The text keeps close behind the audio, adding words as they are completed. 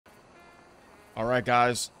Alright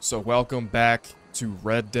guys, so welcome back to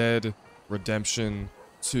Red Dead Redemption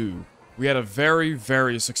 2. We had a very,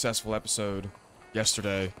 very successful episode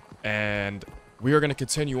yesterday, and we are going to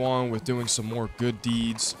continue on with doing some more good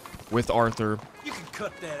deeds with Arthur. You can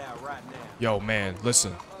cut that out right now. Yo man,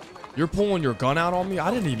 listen, you're pulling your gun out on me? I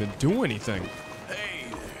didn't even do anything. Hey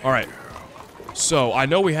there. Alright, so I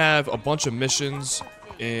know we have a bunch of missions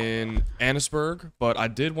in Annisburg, but I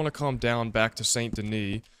did want to come down back to St.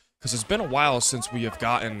 Denis, because it's been a while since we have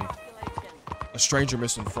gotten a stranger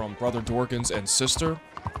mission from Brother Dorkins and Sister,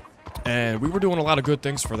 and we were doing a lot of good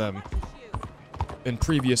things for them in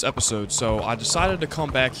previous episodes, so I decided to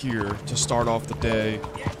come back here to start off the day,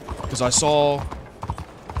 because I saw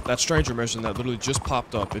that stranger mission that literally just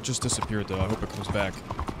popped up. It just disappeared though. I hope it comes back.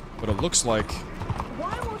 But it looks like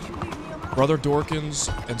Brother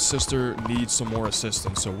Dorkins and Sister need some more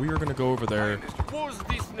assistance, so we are going to go over there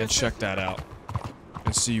and check that out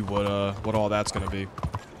and see what all that's gonna be.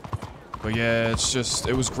 But yeah,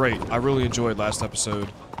 it was great. I really enjoyed last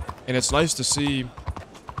episode, and it's nice to see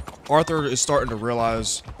Arthur is starting to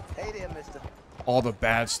realize all the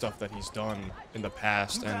bad stuff that he's done in the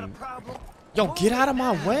past. And yo, get out of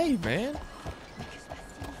my way, man.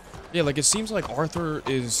 Yeah, like it seems like Arthur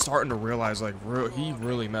is starting to realize like he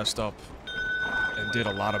really messed up and did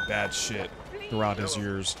a lot of bad shit throughout his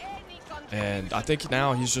years. And I think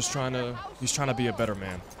now he's just trying to be a better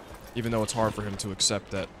man, even though it's hard for him to accept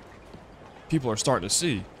that people are starting to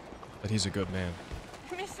see that he's a good man.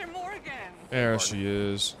 Mr. Morgan. There she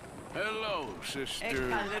is. Hello, sister.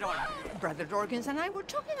 Brother Dorkins and I were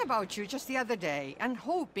talking about you just the other day and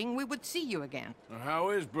hoping we would see you again.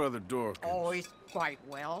 How is Brother Dorkins? Oh, he's quite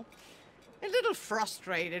well. A little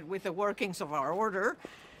frustrated with the workings of our order.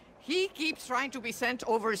 He keeps trying to be sent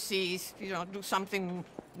overseas, you know, do something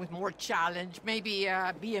with more challenge, maybe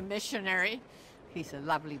be a missionary. He's a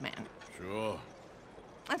lovely man. Sure.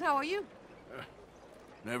 And how are you?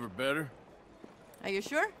 Never better? Are you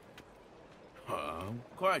sure? I'm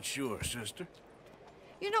quite sure, sister.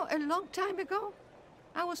 You know, a long time ago,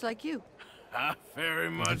 I was like you. I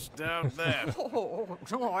very much doubt that. Oh,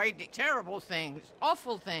 no, I did terrible things,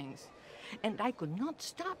 awful things. And I could not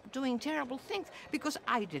stop doing terrible things because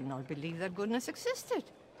I did not believe that goodness existed.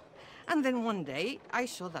 And then one day, I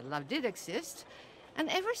saw that love did exist. And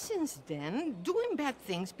ever since then, doing bad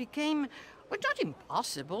things became, well, not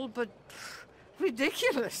impossible, but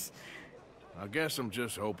ridiculous. I guess I'm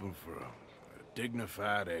just hoping for a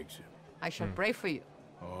dignified exit. I shall pray for you.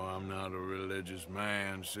 Oh, I'm not a religious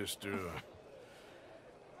man, sister.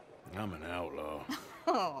 I'm an outlaw.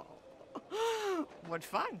 Oh, what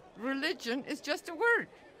fun. Religion is just a word.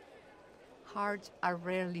 Hearts are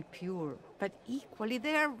rarely pure, but equally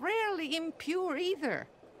they are rarely impure either.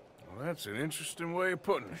 Well, that's an interesting way of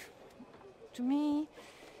putting it. To me,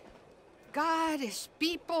 God is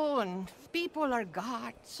people and people are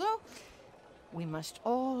God, so we must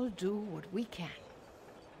all do what we can.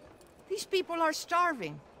 These people are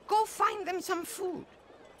starving. Go find them some food.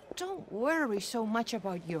 Don't worry so much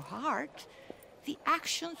about your heart. The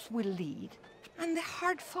actions will lead, and the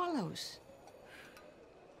heart follows.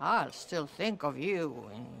 I'll still think of you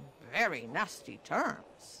in very nasty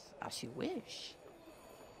terms, as you wish.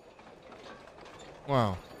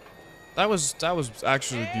 Wow, that was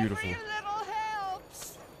actually beautiful. Every little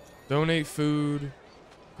helps. Donate food.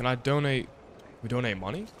 Can I donate? We donate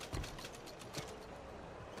money?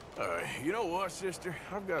 You know what, sister?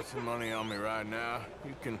 I've got some money on me right now.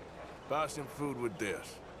 You can buy some food with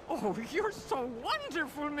this. Oh, you're so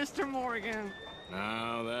wonderful, Mr. Morgan.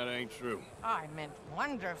 No, that ain't true. I meant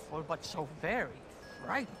wonderful, but so very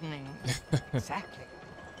frightening. Exactly.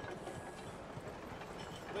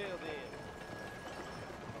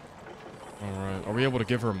 Alright, are we able to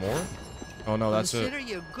give her more? Oh no, that's it. Consider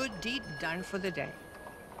your good deed done for the day.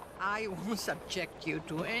 I won't subject you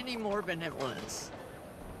to any more benevolence.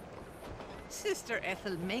 Sister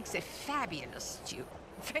Ethel makes a fabulous stew.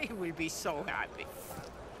 They will be so happy.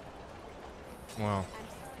 Wow.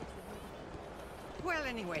 Well,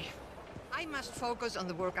 anyway, I must focus on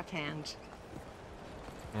the work at hand.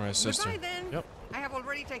 Alright, sister. Goodbye, then. Yep. I have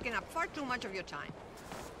already taken up far too much of your time.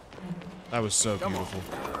 That was so beautiful.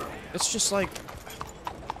 It's just like,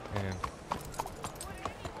 man.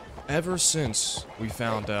 Ever since we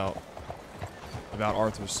found out about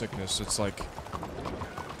Arthur's sickness, it's like,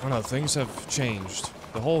 I don't know, things have changed.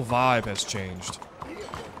 The whole vibe has changed.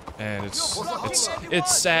 And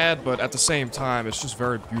it's sad, but at the same time, it's just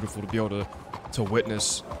very beautiful to be able to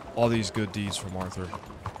witness all these good deeds from Arthur.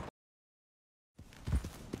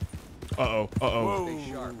 Uh-oh, uh-oh. Whoa,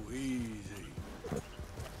 easy.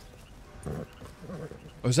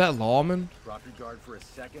 Oh, is that lawman? Drop your guard for a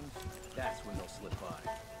second. That's when they'll slip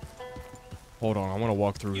by. Hold on, I want to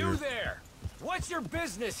walk through You here. there! What's your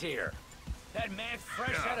business here? That man's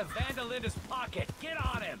fresh out of Linde's pocket. Get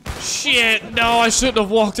on him! Shit! No, I shouldn't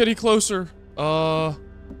have walked any closer.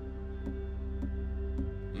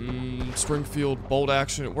 Springfield bolt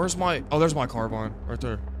action. Where's my? Oh, there's my carbine right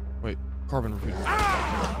there. Wait, carbine repeater.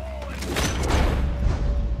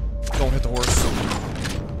 Don't hit the horse.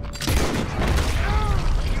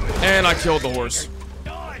 And I killed the horse.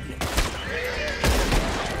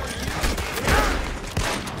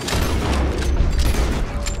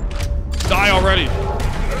 Die already!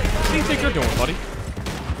 What do you think you're doing, buddy?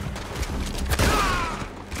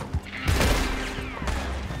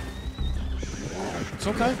 It's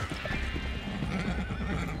okay.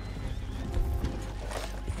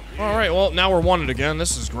 Alright, well, now we're wanted again.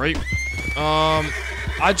 This is great.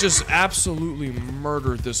 I just absolutely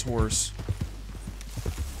murdered this horse.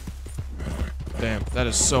 Damn, that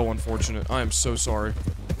is so unfortunate. I am so sorry.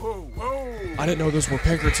 I didn't know those were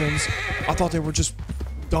Pinkertons. I thought they were just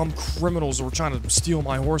dumb criminals who were trying to steal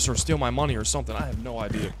my horse or steal my money or something. I have no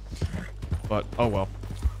idea. But, oh well.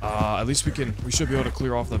 At least we should be able to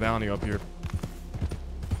clear off the bounty up here.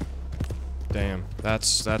 Damn, that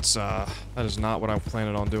is not what I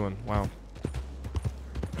planned on doing. Wow.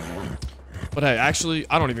 But hey, actually,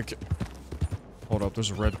 I don't even care. Hold up,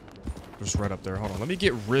 there's red up there. Hold on, let me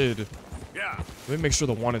get rid. Yeah. Let me make sure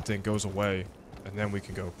the wanted thing goes away, and then we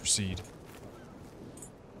can go proceed.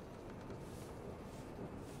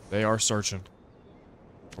 They are searching.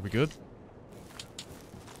 Are we good?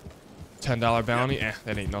 $10 bounty? Eh,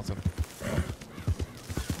 that ain't nothing.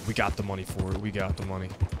 We got the money for it. We got the money.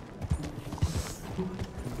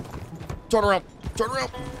 Turn around. Turn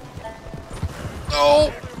around.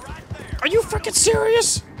 No! Are you freaking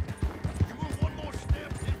serious?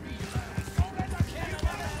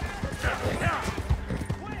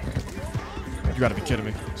 You gotta be kidding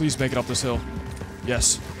me. Please make it up this hill.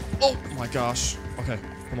 Yes. Oh my gosh. Okay.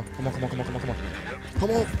 Come on. Come on. Come on. Come on. Come on. Come on.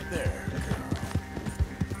 Come on.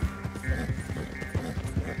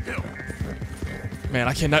 Man,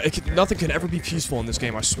 I cannot. Nothing can ever be peaceful in this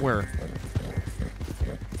game. I swear.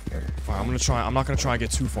 Alright, I'm gonna try. I'm not gonna try and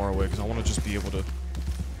get too far away because I want to just be able to.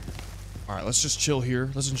 Alright, let's just chill here.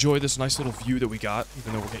 Let's enjoy this nice little view that we got,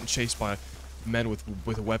 even though we're getting chased by men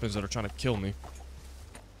with weapons that are trying to kill me.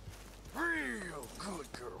 Real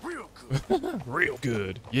good, girl. Real good. Real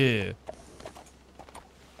good. Yeah.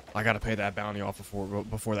 I gotta pay that bounty off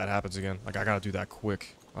before that happens again. Like, I gotta do that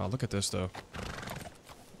quick. Look at this, though.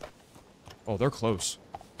 Oh, they're close.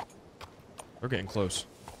 They're getting close.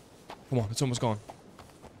 Come on, it's almost gone.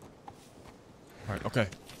 Alright, okay.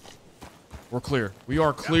 We're clear. We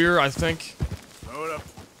are clear, I think. Hold up.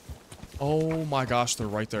 Oh my gosh, they're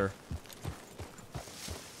right there.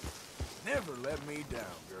 Never let me down,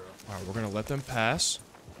 girl. Alright, we're gonna let them pass.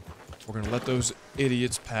 We're gonna let those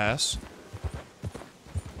idiots pass.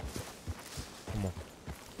 Come on.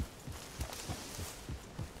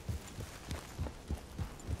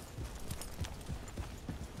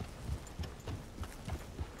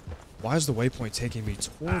 Why is the waypoint taking me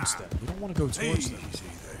towards them? We don't want to go towards them. Easy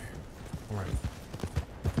there. Alright.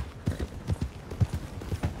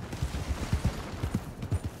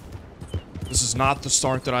 This is not the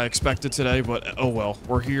start that I expected today, but oh well.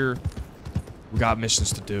 We're here. We got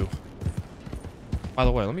missions to do. By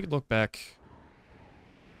the way, let me look back.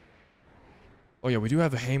 Oh yeah, we do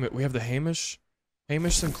have a Hamish. We have the Hamish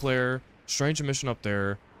Sinclair Stranger mission up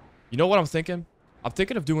there. You know what I'm thinking? I'm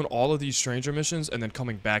thinking of doing all of these Stranger missions and then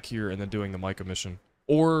coming back here and then doing the Micah mission.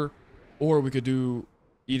 Or we could do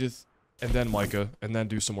Edith and then Micah and then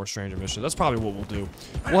do some more Stranger missions. That's probably what we'll do.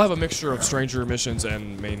 We'll have a mixture of Stranger missions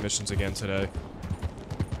and main missions again today.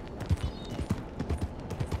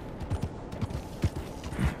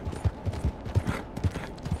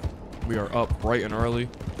 We are up bright and early,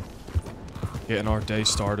 getting our day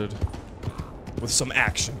started with some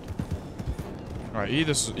action. All right,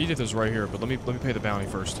 Edith is right here, but let me pay the bounty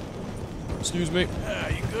first. Excuse me.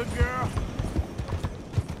 You good, girl?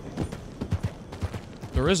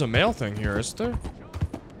 There is a mail thing here, isn't there?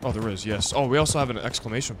 Oh, there is. Yes. Oh, we also have an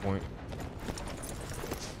exclamation point.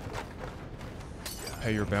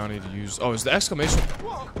 Pay your bounty to use. Oh, is the exclamation?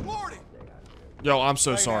 Whoa, Morty! Yo, I'm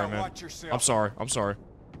so sorry, man. I'm sorry. I'm sorry.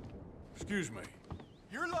 Excuse me.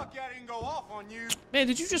 You're lucky I didn't go off on you. Man,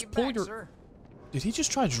 did you just pull your? Sir. Did he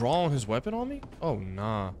just try drawing his weapon on me? Oh,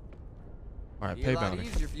 nah. All right, pay bounty.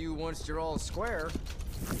 Easier for you once you're all square.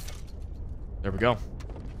 There we go.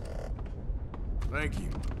 Thank you.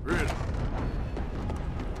 Really.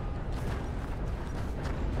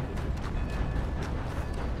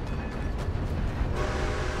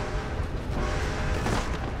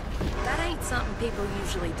 something people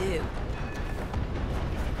usually do.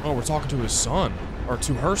 Oh, we're talking to his son. Or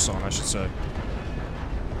to her son, I should say.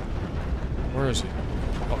 Where is he?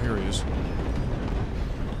 Oh, here he is.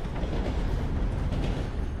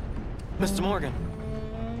 Mr. Morgan.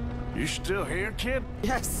 You still here, kid?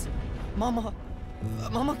 Yes. Mama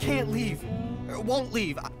can't leave. Won't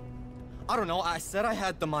leave. I don't know. I said I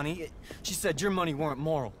had the money. She said your money weren't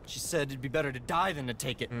moral. She said it'd be better to die than to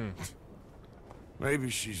take it.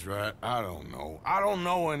 Maybe she's right. I don't know. I don't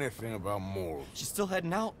know anything about morals. She's still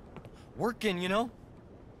heading out. Working, you know?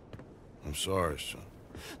 I'm sorry, son.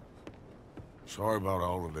 Sorry about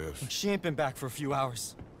all of this. She ain't been back for a few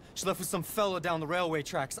hours. She left with some fellow down the railway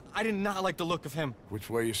tracks. I did not like the look of him.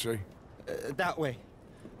 Which way you say? That way.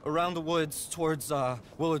 Around the woods towards,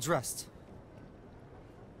 Willard's Rest.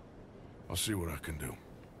 I'll see what I can do.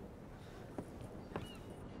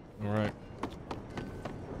 Alright.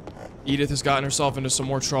 Edith has gotten herself into some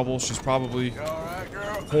more trouble. She's probably You all right,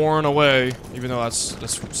 girl? whoring away, even though that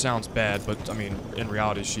sounds bad, but I mean, in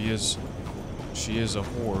reality, she is a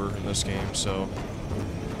whore in this game, so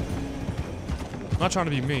I'm not trying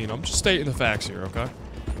to be mean. I'm just stating the facts here, okay?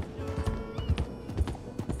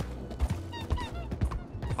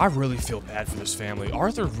 I really feel bad for this family.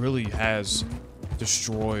 Arthur really has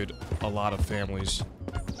destroyed a lot of families,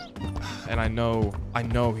 and I know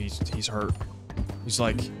he's hurt. He's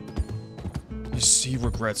like, he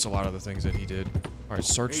regrets a lot of the things that he did. All right,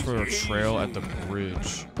 search for a trail at the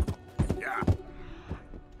bridge. Yeah.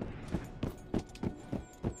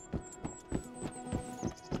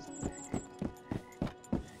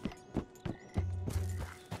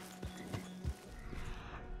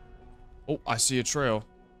 Oh, I see a trail.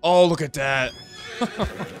 Oh, look at that.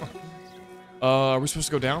 Are we supposed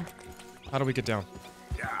to go down? How do we get down?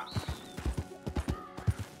 Yeah.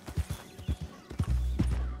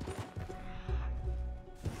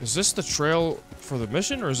 Is this the trail for the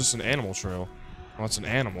mission, or is this an animal trail? Oh, it's an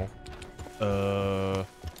animal. Oh,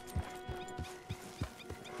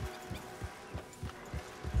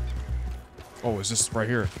 is this right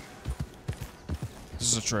here?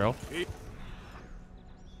 This is a trail.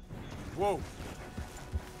 Whoa.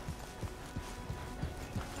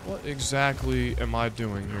 What exactly am I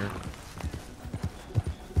doing here?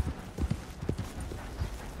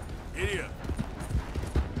 Idiot.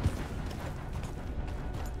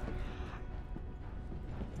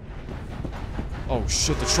 Oh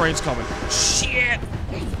shit, the train's coming. Shit!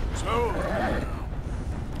 So.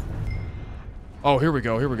 Oh, here we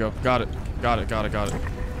go, here we go. Got it. Got it, got it, got it.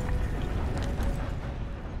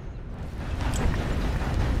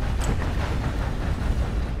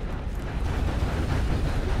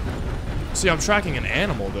 See, I'm tracking an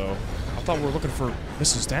animal, though. I thought we were looking for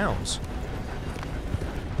Mrs. Downs.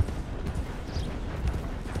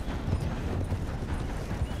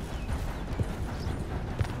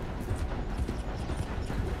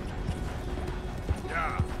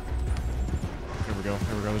 Yeah. Here we go,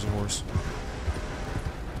 there's a horse.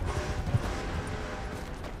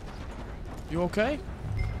 You okay?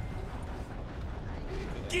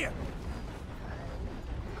 Get.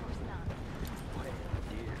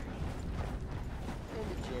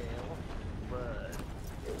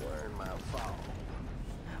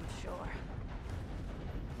 I'm sure.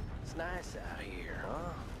 It's nice out here,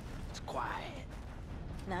 huh? It's quiet.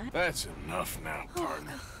 No? That's enough now,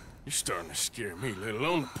 partner. You're starting to scare me, let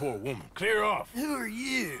alone the poor woman. Clear off. Who are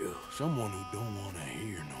you? Someone who don't want to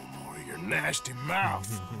hear no more of your nasty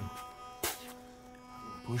mouth.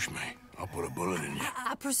 Push me. I'll put a bullet in you.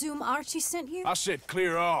 I presume Archie sent you? I said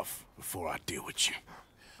clear off before I deal with you.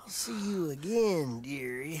 I'll see you again,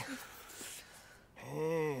 dearie.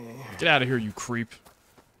 Get out of here, you creep.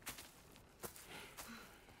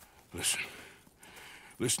 Listen.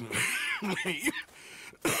 Listen to me.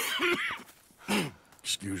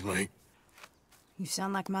 Excuse me. You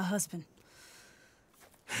sound like my husband.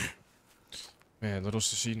 Man, little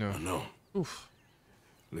does she know. I know. Oof.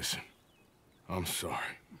 Listen. I'm sorry.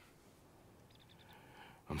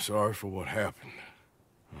 I'm sorry for what happened.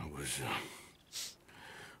 I was,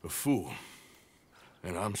 a fool.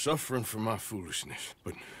 And I'm suffering for my foolishness.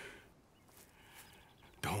 But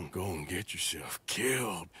don't go and get yourself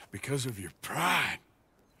killed because of your pride.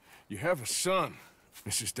 You have a son,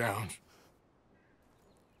 Mrs. Downs.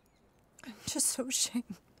 I'm just so ashamed.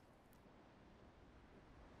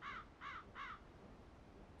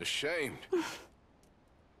 Ashamed?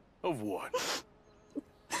 Of what?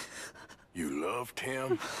 You loved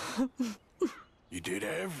him? You did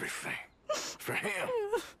everything for him.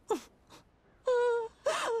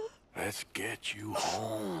 Let's get you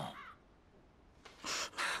home.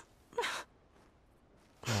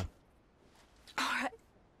 All right.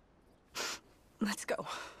 Let's go.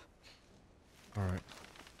 All right.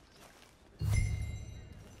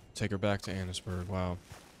 Take her back to Annisburg. Wow.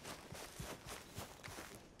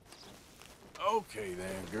 Okay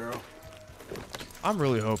then, girl. I'm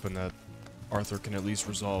really hoping that Arthur can at least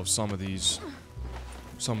resolve some of these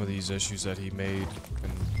issues that he made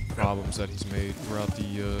and problems that he's made throughout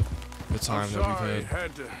the time I'm that we've sorry had. it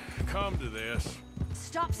had to come to this.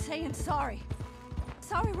 Stop saying sorry.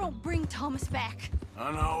 Sorry won't bring Thomas back.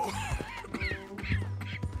 I know.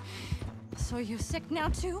 So you're sick now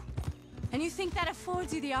too? And you think that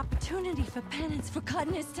affords you the opportunity for penance for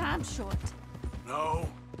cutting his time short? No,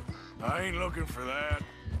 I ain't looking for that.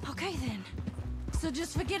 Okay then. So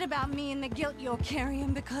just forget about me and the guilt you're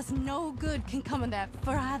carrying, because no good can come of that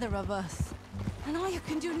for either of us. And all you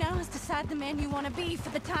can do now is decide the man you want to be for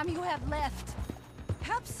the time you have left.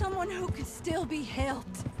 Help someone who can still be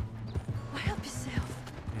helped. Or help yourself.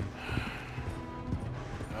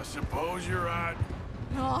 I suppose you're right.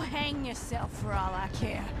 Oh, hang yourself for all I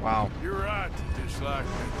care. Wow. You're right to dislike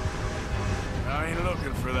me. I ain't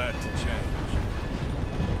looking for that to change.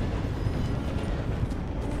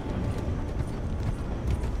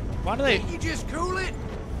 Why do they... You just cool it?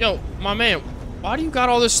 Yo, my man, why do you got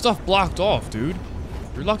all this stuff blocked off, dude?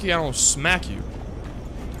 You're lucky I don't smack you.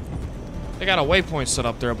 They got a waypoint set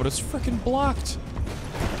up there, but it's freaking blocked.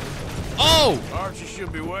 Oh! Archie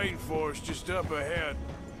should be waiting for us just up ahead.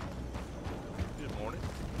 Good morning.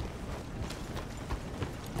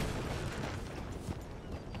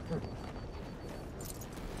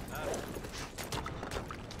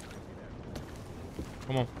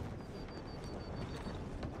 Come on.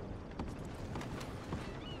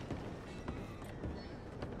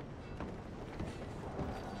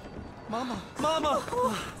 Mama! Mama!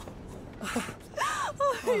 Oh,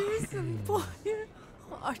 you're so boy.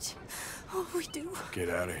 Archie, oh, we do. Get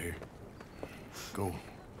out of here. Go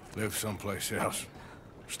live someplace else.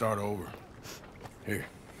 Start over. Here,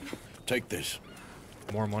 take this.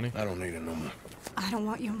 More money? I don't need it no more. I don't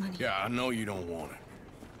want your money. Yeah, I know you don't want it.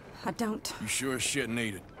 I don't. You sure as shit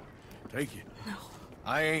need it. Take it. No.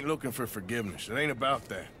 I ain't looking for forgiveness. It ain't about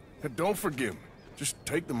that. Don't forgive me. Just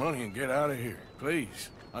take the money and get out of here, please.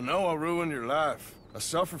 I know I ruined your life. I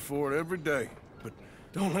suffer for it every day. But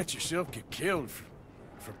don't let yourself get killed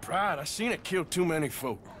for pride. I seen it kill too many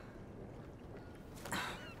folk.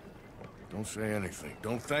 Don't say anything.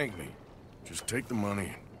 Don't thank me. Just take the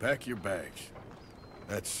money and pack your bags.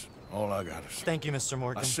 That's all I gotta say. Thank you, Mr.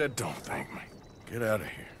 Morgan. I said don't thank me. Get out of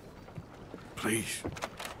here. Please.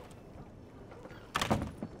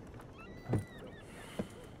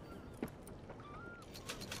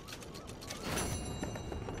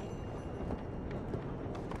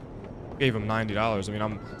 Gave him $90. I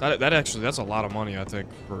mean, that's a lot of money, I think,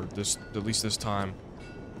 for this, at least this time.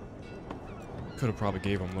 Could have probably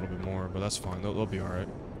gave him a little bit more, but that's fine. They'll be all right.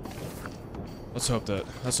 Let's hope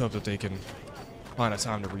that they can find a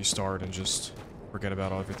time to restart and just forget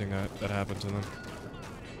about everything that happened to them.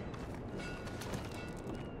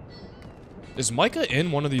 Is Micah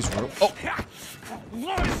in one of these rooms? Oh!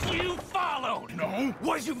 Was you followed? No.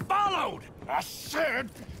 Was you followed? I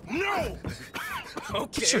said no.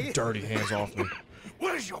 Okay. Get your dirty hands off me.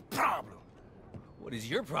 What is your problem? What is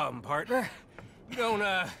your problem, partner? You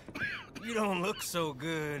don't look so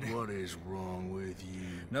good. What is wrong with you?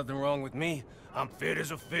 Nothing wrong with me. I'm fit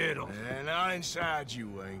as a fiddle. And I inside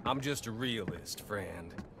you ain't. I'm just a realist,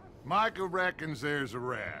 friend. Micah reckons there's a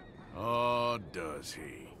rat. Oh, does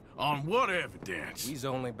he? On what evidence? He's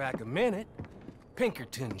only back a minute.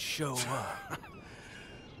 Pinkerton show up.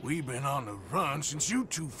 We've been on the run since you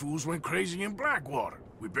two fools went crazy in Blackwater.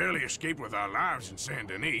 We barely escaped with our lives in Saint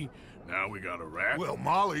Denis. Now we got a rat. Well,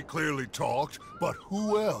 Molly clearly talked, but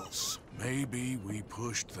who else? Maybe we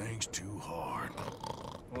pushed things too hard.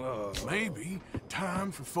 Maybe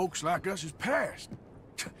time for folks like us is past.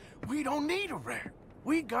 We don't need a rat.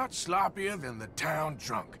 We got sloppier than the town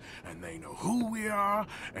drunk, and they know who we are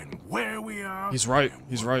and where we are. He's right. And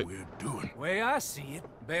He's what right. we're doing. Way I see it,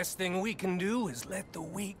 best thing we can do is let the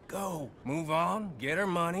week go. Move on, get our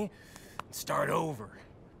money, and start over.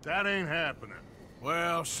 That ain't happening.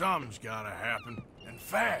 Well, something's gotta happen, and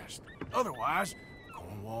fast. Otherwise,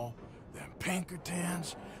 Cornwall, them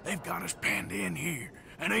Pinkertons, they've got us penned in here,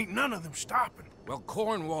 and ain't none of them stopping. Well,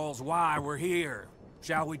 Cornwall's why we're here.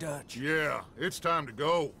 Shall we, Dutch? Yeah, it's time to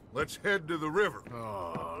go. Let's head to the river.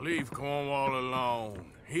 Oh, leave Cornwall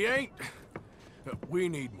alone. He ain't... We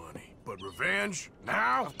need money, but revenge,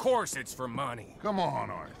 now? Of course it's for money. Come on,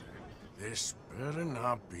 Arthur. This better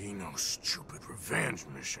not be no stupid revenge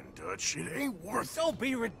mission, Dutch. It ain't worth it. Don't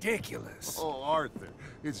be ridiculous. Oh, Arthur,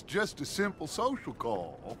 it's just a simple social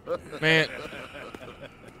call. Man.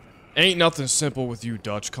 Ain't nothing simple with you,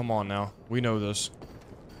 Dutch. Come on now. We know this.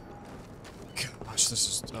 Gosh, this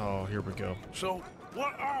is... Oh, here we go. So,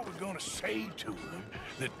 what are we gonna say to him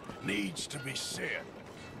that needs to be said?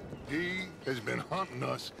 He has been hunting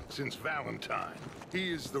us since Valentine.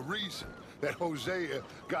 He is the reason that Hosea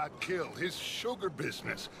got killed. His sugar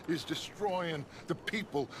business is destroying the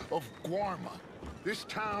people of Guarma. This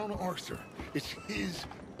town, Arthur, it's his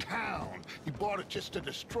town. He bought it just to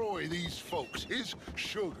destroy these folks. His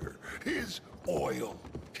sugar, his oil,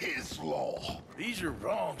 his law. These are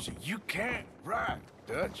wrongs that you can't right,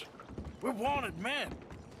 Dutch. We're wanted men.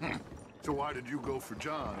 So why did you go for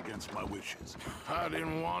John against my wishes? I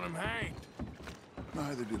didn't want him hanged.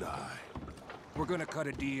 Neither did I. We're gonna cut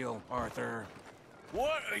a deal, Arthur.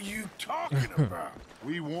 What are you talking about?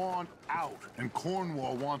 We want out, and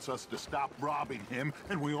Cornwall wants us to stop robbing him,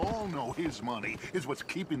 and we all know his money is what's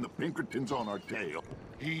keeping the Pinkertons on our tail.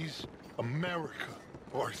 He's America,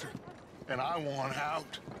 Arthur, and I want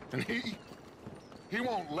out, and he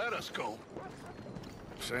won't let us go.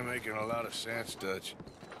 This ain't making a lot of sense, Dutch.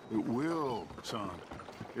 It will, son.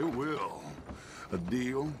 It will. A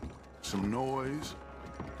deal, some noise,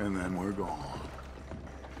 and then we're gone.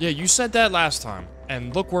 Yeah, you said that last time.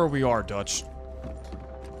 And look where we are, Dutch.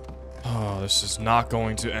 Oh, this is not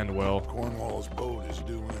going to end well. Cornwall's boat is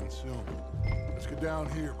due in soon. Let's get down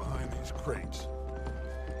here behind these crates.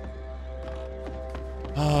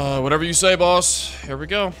 Whatever you say, boss. Here we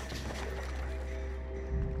go.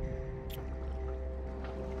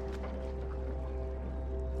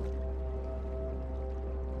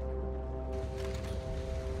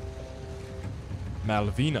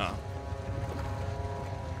 Malvina.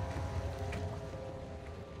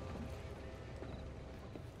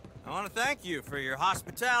 I want to thank you for your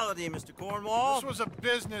hospitality, Mr. Cornwall. This was a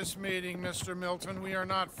business meeting, Mr. Milton. We are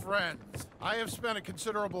not friends. I have spent a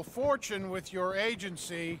considerable fortune with your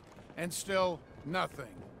agency, and still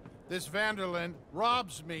nothing. This Vanderlyn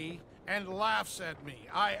robs me and laughs at me.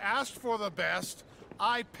 I asked for the best.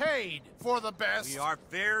 I paid for the best. We are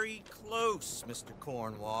very close, Mr.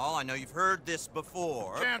 Cornwall. I know you've heard this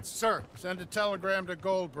before. Chance, sir, send a telegram to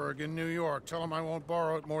Goldberg in New York. Tell him I won't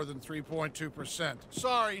borrow it more than 3.2%.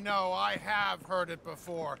 Sorry, no, I have heard it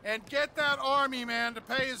before. And get that army man to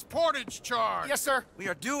pay his portage charge. Yes, sir. We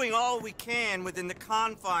are doing all we can within the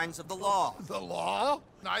confines of the law. The law?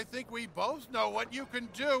 I think we both know what you can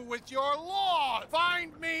do with your law.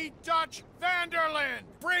 Find me Dutch Vanderlyn.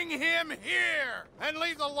 Bring him here and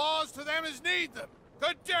leave the laws to them as need them.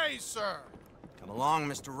 Good day, sir. Come along,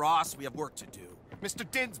 Mr. Ross. We have work to do. Mr.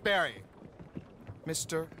 Didsbury.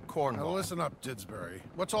 Mr. Cornwall. Now listen up, Didsbury.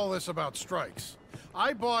 What's all this about strikes?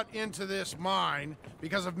 I bought into this mine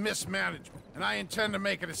because of mismanagement, and I intend to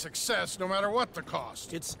make it a success no matter what the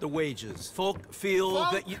cost. It's the wages. Folk feel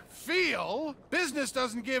that you... Feel? Business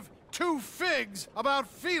doesn't give two figs about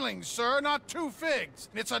feelings, sir, not two figs.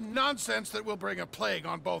 It's a nonsense that will bring a plague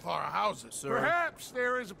on both our houses, sir. Perhaps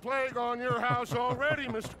there is a plague on your house already,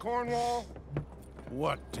 Mr. Cornwall.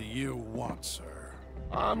 What do you want, sir?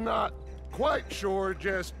 I'm not quite sure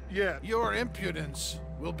just yet. Your impudence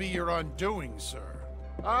will be your undoing, sir.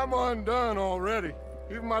 I'm undone already.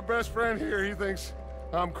 Even my best friend here, he thinks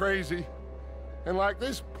I'm crazy. And like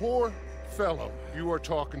this poor fellow you are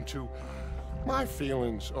talking to, my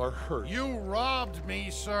feelings are hurt. You robbed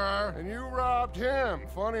me, sir. And you robbed him.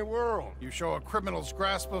 Funny world. You show a criminal's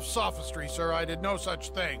grasp of sophistry, sir. I did no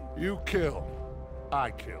such thing. You kill.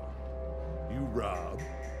 I kill. You rob.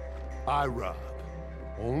 I rob.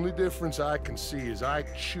 Only difference I can see is I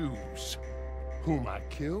choose whom I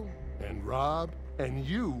kill and rob, and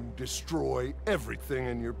you destroy everything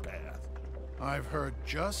in your path. I've heard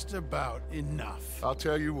just about enough. I'll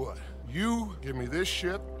tell you what. You give me this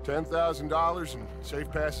ship, $10,000, and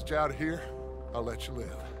safe passage out of here, I'll let you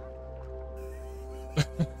live.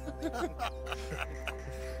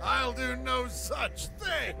 I'll do no such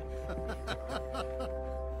thing.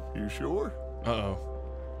 You sure? Uh-oh.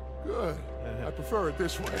 Good. I prefer it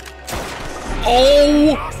this way.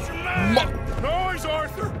 Oh! Noise,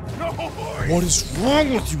 Arthur! Noise! What is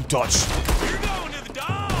wrong with you, Dutch? You're going to the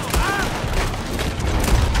dog!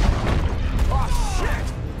 Oh, shit!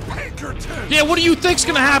 Pinkerton! Yeah, what do you think's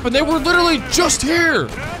gonna happen? They were literally just here!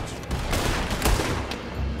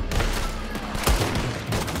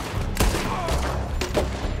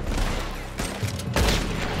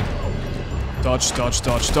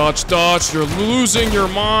 Dutch, you're losing your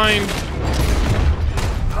mind.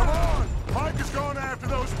 Come on! Mike is going after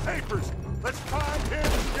those papers. Let's find him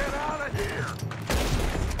and get out of here.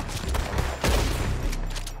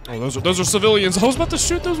 Oh, those are civilians. I was about to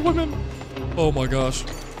shoot those women. Oh my gosh.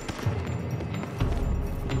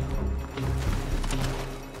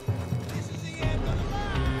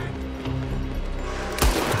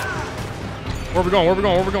 Where we going? Where we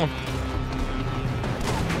going? Where we going?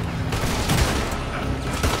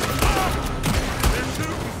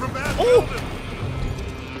 Oh!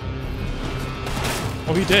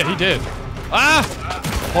 Oh, he did. He did. Ah!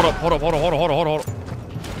 Hold up. Hold up. Hold up. Hold up. Hold up. Hold up.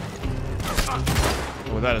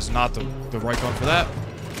 Oh, that is not the right gun for that.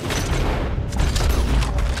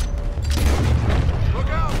 Look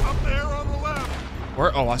out! Up there on the left!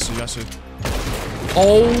 Where? Oh, I see. I see.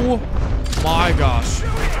 Oh my gosh.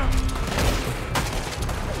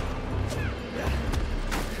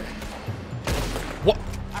 What?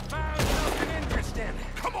 I found something interesting.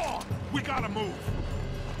 Come on! We gotta move!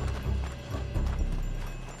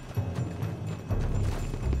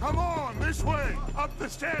 Come on! This way! Up the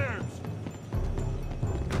stairs!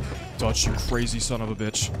 Dutch, you crazy son of a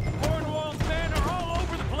bitch. Cornwall's men are all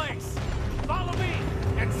over the place. Follow me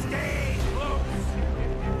and stay close.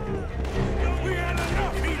 We had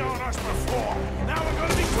enough heat on us before. Now we're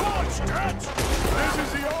gonna be torched, Dutch. This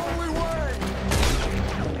is the only way!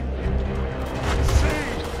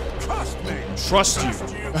 See? Trust me! Trust you.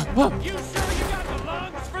 You sure you got the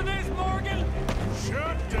lungs for this, Morgan?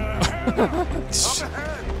 Shut the hell up. Up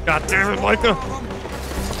ahead! God damn it, Micah.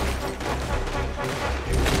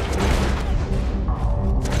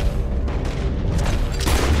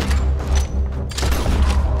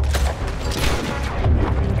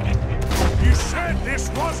 You said this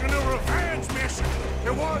wasn't a revenge mission.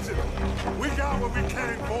 It wasn't! We got what we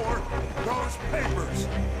came for! Those papers!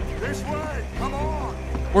 This way! Come on!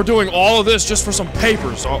 We're doing all of this just for some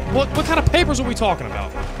papers. Oh, what kind of papers are we talking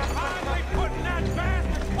about? Finally putting that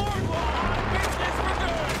bastard Cornwall out of business for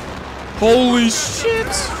good. Holy shit!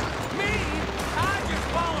 Me? I just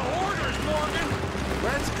follow orders, Morgan.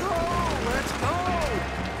 Let's go! Let's go!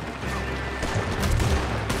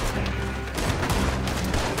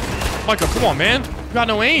 Micah, come on, man. You got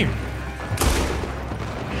no aim.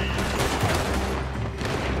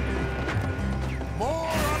 More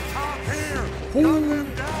up top here! Gun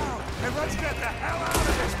them down! And let's get the hell out of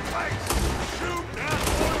this place! Shoot that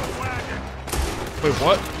oil wagon! Wait,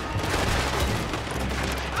 what?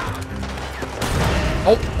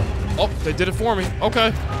 Oh. Oh, they did it for me.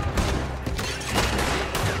 Okay.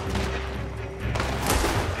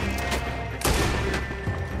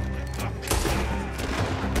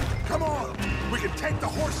 Come on! We can take the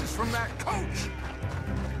horses from that coach!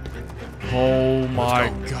 Oh my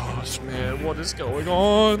gosh, man. What is going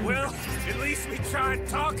on? Well, at least we tried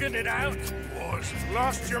talking it out. Boys, you've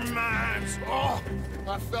lost your minds. Oh,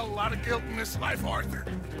 I felt a lot of guilt in this life, Arthur.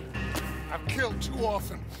 I've killed too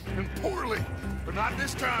often, and poorly, but not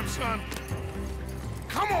this time, son.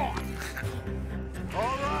 Come on!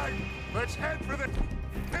 All right, let's head for the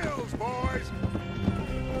hills, boys.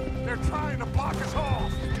 They're trying to block us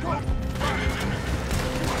off. Go!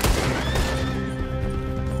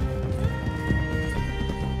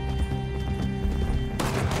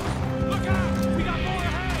 Look out! We got more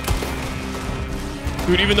ahead.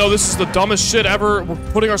 Dude, even though this is the dumbest shit ever, we're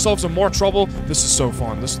putting ourselves in more trouble. This is so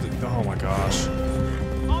fun. This is the, oh my gosh.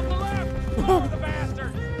 On the left. Follow the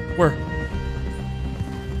bastard. Where?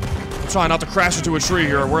 I'm trying not to crash into a tree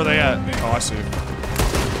here. Where are they at? Oh, I see.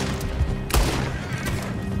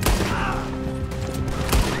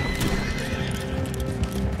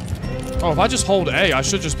 Oh, if I just hold A, I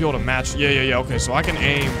should just be able to match. Yeah. Okay, so I can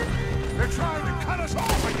aim. They're trying to cut us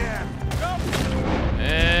off again.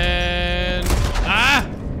 And ah!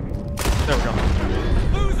 There we go.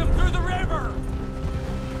 Lose them through the river.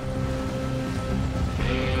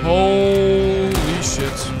 Holy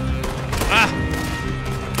shit. Ah!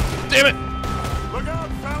 Damn it! Look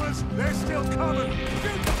out, fellas. They're still coming.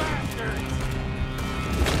 Shoot the bastards.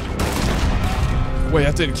 Wait,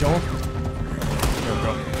 that didn't kill him? There we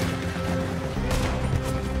go.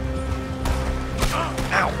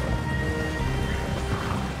 Ow!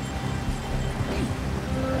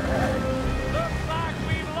 Looks like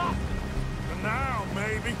we've lost. For now,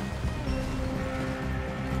 maybe.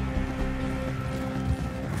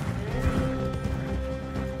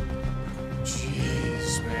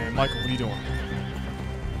 Jeez, man. Michael, what are you doing?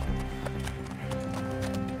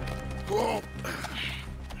 Whoa.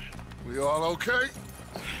 We all okay?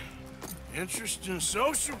 Interesting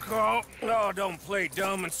social call. Oh, don't play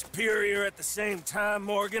dumb and superior at the same time,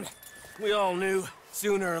 Morgan. We all knew,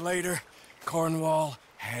 sooner or later, Cornwall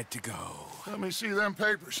had to go. Let me see them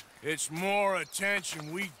papers. It's more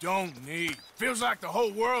attention we don't need. Feels like the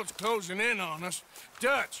whole world's closing in on us.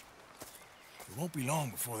 Dutch, it won't be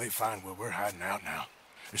long before they find where we're hiding out now.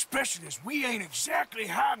 Especially as we ain't exactly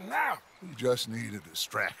hiding out. We just need a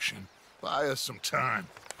distraction. Buy us some time.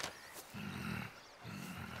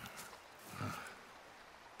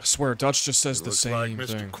 swear, Dutch just says It the looks same like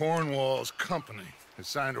thing. Mr. Cornwall's company has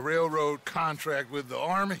signed a railroad contract with the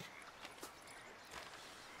Army.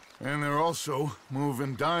 And they're also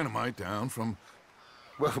moving dynamite down from,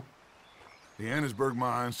 well, the Annesburg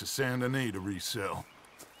mines to Saint Denis to resell.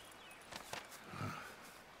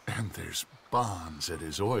 And there's bonds at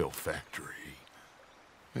his oil factory.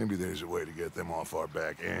 Maybe there's a way to get them off our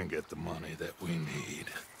back and get the money that we need.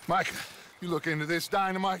 Micah, you look into this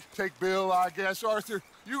dynamite. Take Bill, I guess. Arthur,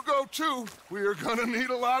 you go too. We are gonna need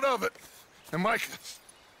a lot of it. And Micah,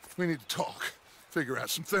 we need to talk. Figure out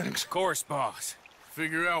some things. Of course, boss.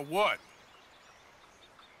 Figure out what?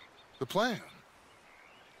 The plan.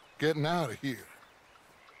 Getting out of here.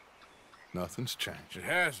 Nothing's changed. It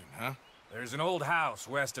hasn't, huh? There's an old house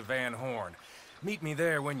west of Van Horn. Meet me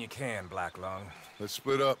there when you can, Black Lung. Let's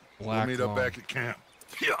split up. We'll meet up back at camp.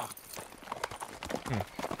 Yeah.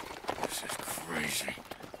 This is crazy.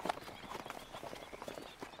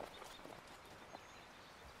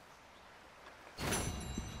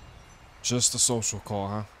 Just a social call,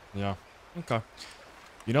 huh? Yeah. Okay.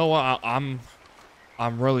 You know what? I'm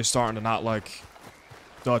really starting to not like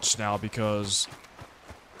Dutch now because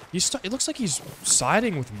it looks like he's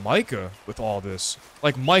siding with Micah with all this.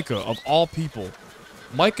 Like Micah, of all people,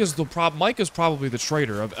 Micah's probably the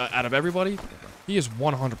traitor out of everybody. He is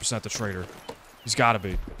 100% the traitor. He's got to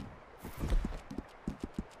be.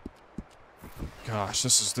 Gosh,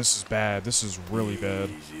 this is bad. This is really bad.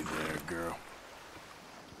 Easy there, girl.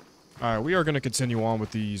 All right, we are going to continue on with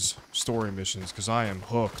these story missions because I am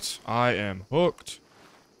hooked. I am hooked.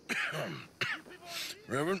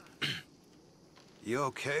 Reverend? You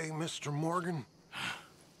okay, Mr. Morgan?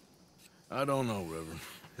 I don't know, Reverend.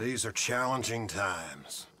 These are challenging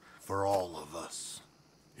times for all of us.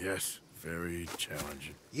 Yes, very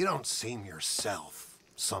challenging. You don't seem yourself,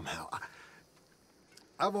 somehow.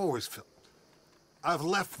 I've always felt... I've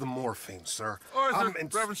left the morphine, sir. Arthur,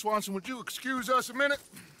 Reverend Swanson, would you excuse us a minute?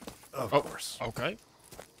 Of course. Okay.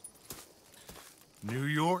 New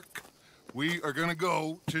York. We are gonna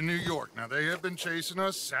go to New York. Now, they have been chasing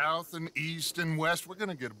us south and east and west. We're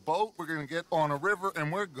gonna get a boat, we're gonna get on a river,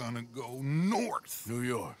 and we're gonna go north. New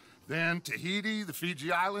York. Then Tahiti, the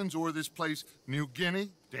Fiji Islands, or this place, New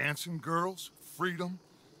Guinea, dancing girls, freedom.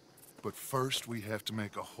 But first, we have to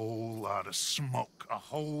make a whole lot of smoke, a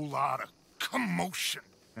whole lot of commotion.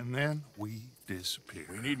 And then we disappear.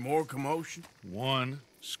 We need more commotion? 1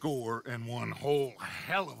 score and 1 whole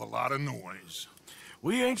hell of a lot of noise.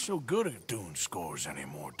 We ain't so good at doing scores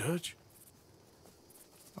anymore, Dutch.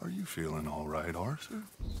 Are you feeling all right, Arthur?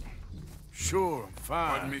 Sure, I'm fine.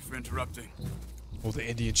 Pardon me for interrupting. Oh, the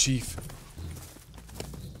Indian chief.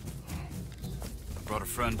 I brought a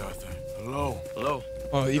friend, Arthur. Hello. Hello.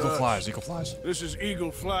 Oh, Eagle Flies, Eagle Flies. This is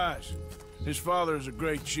Eagle Flies. His father is a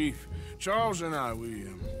great chief. Charles and I, we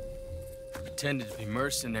pretended to be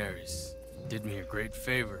mercenaries. Did me a great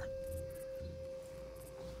favor.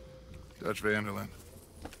 Dutch Vanderlyn,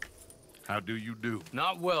 how do you do?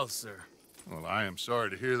 Not well, sir. Well, I am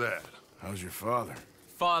sorry to hear that. How's your father?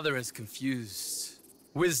 Father has confused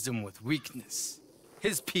wisdom with weakness.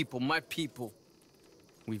 His people, my people.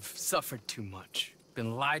 We've suffered too much.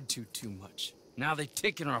 Been lied to too much. Now they've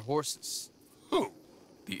taken our horses. Who?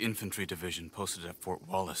 The infantry division posted at Fort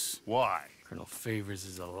Wallace. Why? Colonel Favors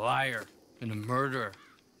is a liar and a murderer.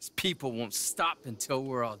 His people won't stop until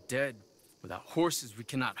we're all dead. Without horses, we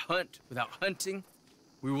cannot hunt. Without hunting,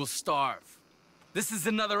 we will starve. This is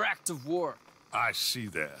another act of war. I see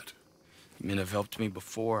that. Men have helped me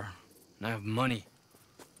before, and I have money.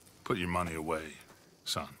 Put your money away,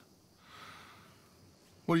 son.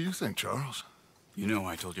 What do you think, Charles? You know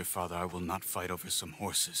I told your father I will not fight over some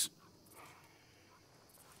horses.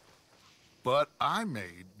 But I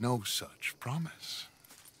made no such promise.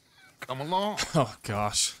 Come along. Oh,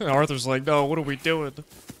 gosh. Arthur's like, no, what are we doing?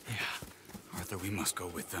 Yeah. Arthur, we must go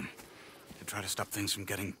with them. To try to stop things from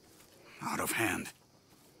getting out of hand.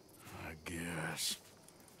 I guess.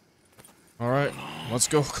 All right, let's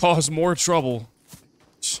go cause more trouble.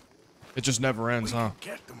 It just never ends, huh?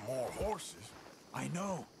 Get them more horses. I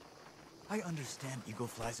know. I understand Eagle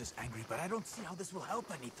Flies is angry, but I don't see how this will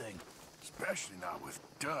help anything. Especially not with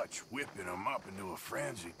Dutch whipping them up into a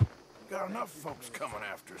frenzy. Got enough folks coming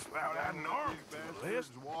after us without adding arms to the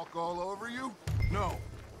list. Walk all over you? No,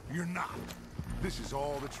 you're not. This is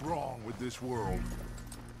all that's wrong with this world.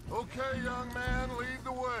 Okay, young man, lead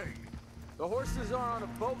the way. The horses are on a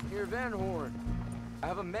boat near Van Horn. I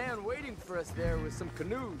have a man waiting for us there with some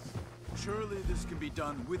canoes. Surely this can be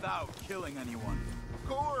done without killing anyone. Of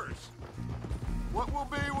course. What will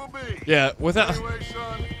be. Yeah, without... Anyway,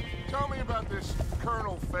 son, tell me about this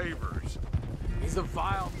Colonel Favors. He's a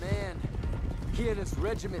vile man. He and his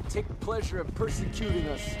regiment take pleasure in persecuting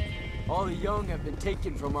us. All the young have been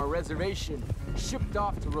taken from our reservation, shipped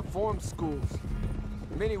off to reform schools.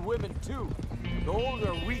 Many women, too. The old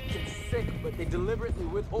are weak and sick, but they deliberately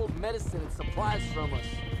withhold medicine and supplies from us.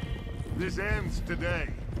 This ends today.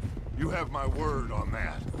 You have my word on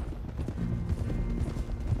that.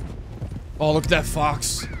 Oh, look at that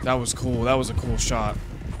fox. That was cool. That was a cool shot.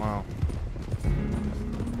 Wow.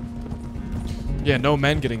 Yeah, no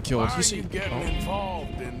men getting killed. Why are you getting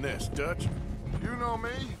involved in this, Dutch? You know me.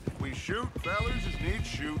 We shoot fellers as need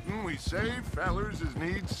shooting. We save fellers as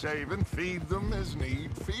need saving. Feed them as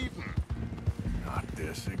need feeding. Not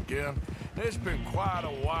this again. It's been quite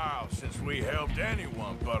a while since we helped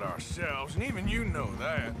anyone but ourselves, and even you know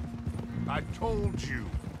that. I told you.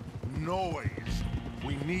 Noise.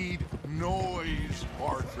 We need noise,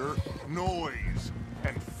 Arthur. Noise.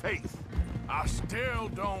 And faith. I still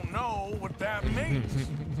don't know what that means.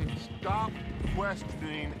 Stop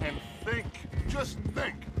questioning and think. Just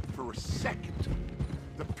think for a second.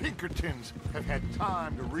 The Pinkertons have had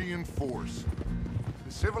time to reinforce.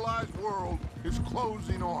 The civilized world is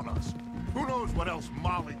closing on us. Who knows what else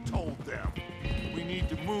Molly told them? We need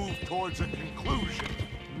to move towards a conclusion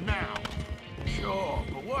now. Sure,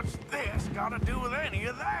 but what's this got to do with any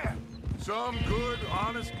of that? Some good,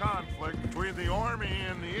 honest conflict between the army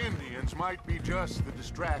and the Indians might be just the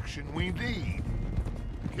distraction we need.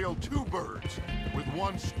 Kill two birds with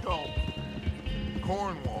one stone.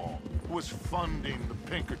 Cornwall was funding the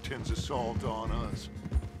Pinkertons' assault on us.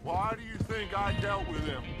 Why do you think I dealt with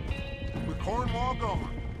him? With Cornwall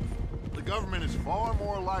gone, the government is far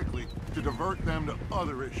more likely to divert them to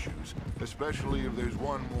other issues, especially if there's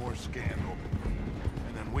one more scandal.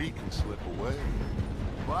 And then we can slip away.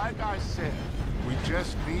 Like I said, we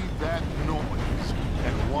just need that noise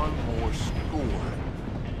and one more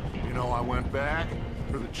score. You know, I went back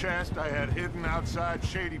for the chest I had hidden outside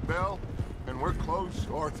Shady Bell, and we're close,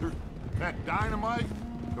 Arthur. That dynamite,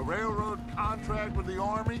 the railroad contract with the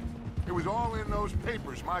army, it was all in those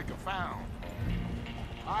papers Micah found.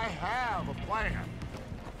 I have a plan.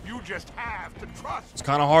 You just have to trust me. It's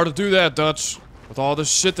kind of hard to do that, Dutch, with all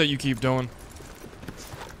this shit that you keep doing.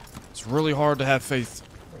 It's really hard to have faith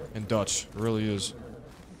in Dutch. It really is.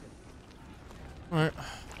 Alright.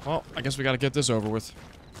 Well, I guess we gotta get this over with.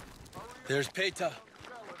 There's Peta.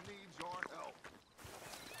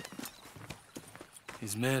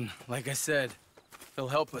 These men, like I said, they'll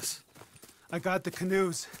help us. I got the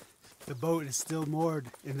canoes. The boat is still moored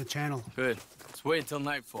in the channel. Good. Let's wait until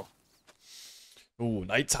nightfall. Ooh,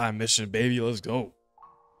 nighttime mission, baby. Let's go.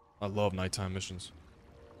 I love nighttime missions.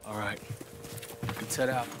 All right. Let's head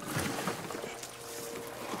out.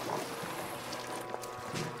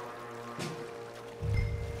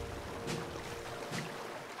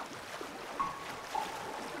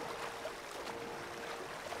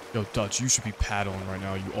 Yo, Dutch, you should be paddling right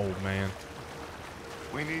now, you old man.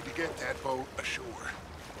 We need to get that boat ashore.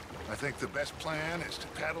 I think the best plan is to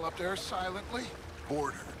paddle up there silently,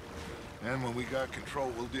 board her. And when we got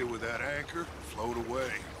control, we'll deal with that anchor and float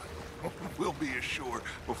away. We'll be ashore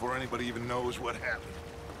before anybody even knows what happened.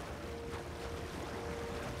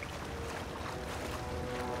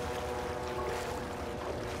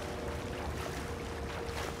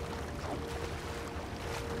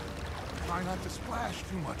 Try not to splash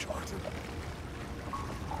too much, Arthur.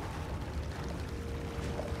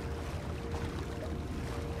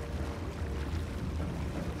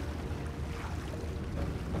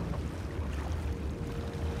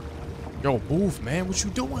 Yo, move, man. What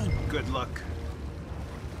you doing? Good luck.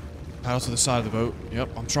 Paddle to the side of the boat. Yep,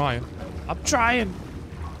 I'm trying. I'm trying.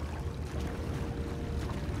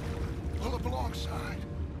 Pull up alongside.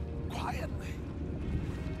 Quietly.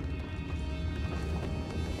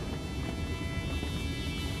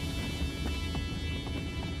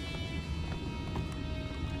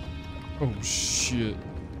 Oh, shit.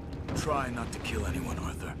 Try not to kill anyone,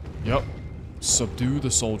 Arthur. Yep. Subdue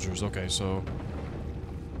the soldiers. Okay, so...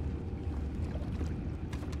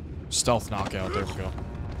 stealth knockout. There we go.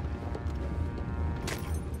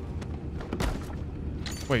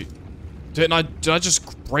 Wait. Did I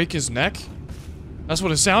just break his neck? That's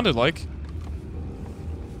what it sounded like.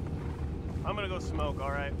 I'm gonna go smoke,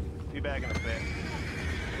 alright? Be back in a bit.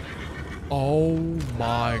 Oh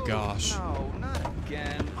my gosh. No, not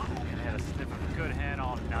again. I had a sniff of a good hand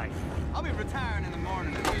all night. I'll be retiring in the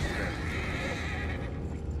morning.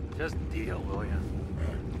 Just deal, will ya?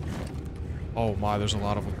 Oh my, there's a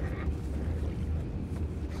lot of them.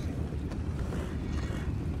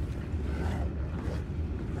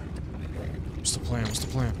 What's the plan? What's the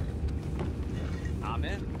plan? I'm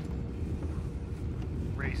in.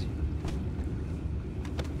 Racing.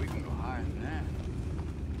 We can go higher than that.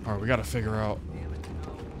 All right, we gotta figure out.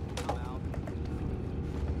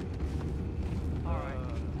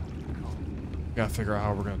 Gotta figure out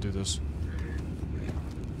how we're gonna do this.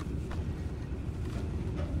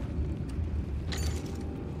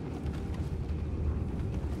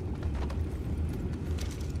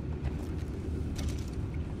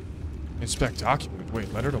 Inspect document.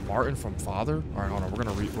 Wait, letter to Martin from father? All right, hold on.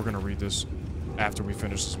 We're gonna read this after we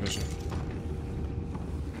finish this mission.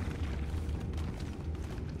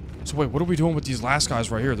 So wait, what are we doing with these last guys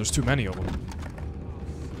right here? There's too many of them.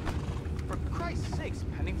 For Christ's sakes,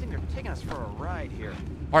 Pennington, you're taking us for a ride here.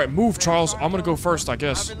 All right, move, Charles. I'm gonna go first, I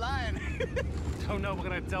guess. I've been lying. Don't know. We're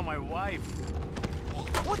gonna tell my wife.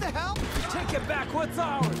 What the hell? Take it back. What's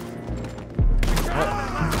ours?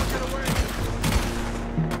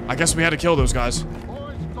 I guess we had to kill those guys.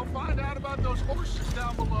 Boys, go find out about those horses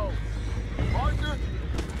down below. Arthur,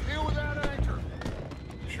 deal with that anchor.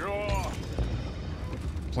 Sure.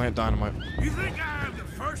 Plant dynamite. You think I have the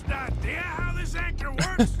first idea how this anchor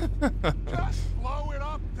works? Just blow it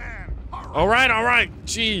up then. All right.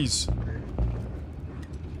 Jeez.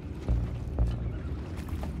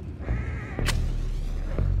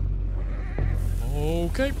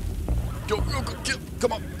 Okay. Go.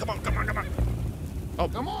 Come on. Oh.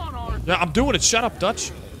 Come on, Arthur. Yeah, I'm doing it. Shut up,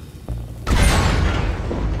 Dutch.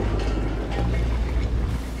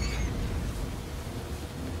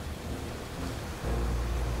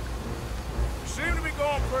 Seem to be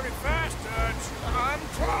going pretty fast, Dutch. I'm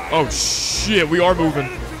trying. Oh shit, we are moving.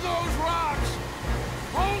 Headed to those rocks.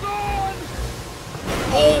 Hold on.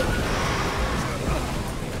 Oh.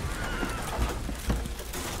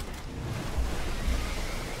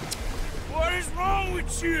 What is wrong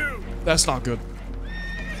with you? That's not good.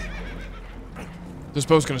 This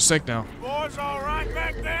boat's gonna sink now. Boys all right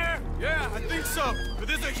back there? Yeah, I think so. But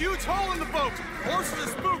there's a huge hole in the boat. Horses are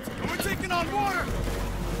spooked, and we're taking on water.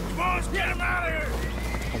 Boys, get him out of here.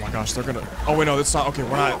 Oh my gosh, they're gonna. Oh wait, no, that's not. Okay,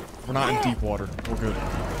 we're not in deep water. We're good.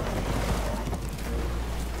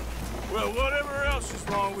 Well, whatever else is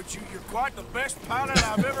wrong with you, you're quite the best pilot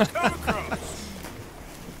I've ever come across.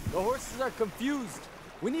 The horses are confused.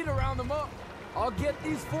 We need to round them up. I'll get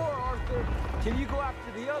these four, Arthur. Can you go after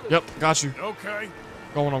the others? Yep, got you. Okay.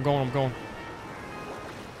 I'm going.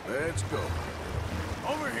 Let's go.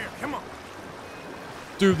 Over here, come on.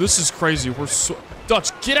 Dude, this is crazy. We're so...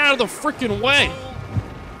 Dutch, get out of the freaking way!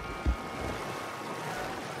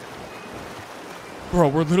 Bro,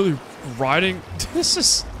 we're literally riding... This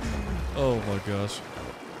is... Oh my gosh.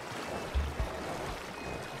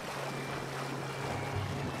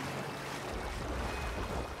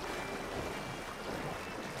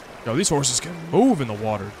 Yo, these horses can move in the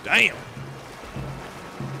water. Damn!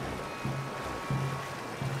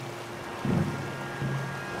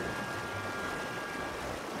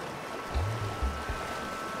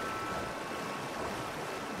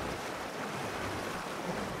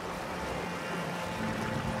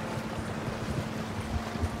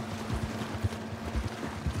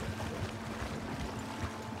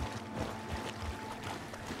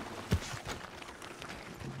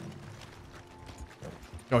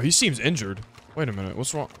 Oh, he seems injured. Wait a minute,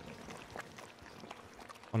 what's wrong?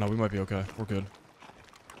 Oh no, we might be okay. We're good.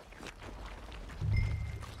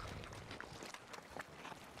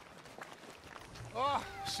 Oh,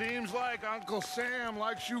 seems like Uncle Sam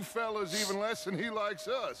likes you fellas even less than he likes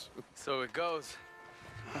us. So it goes.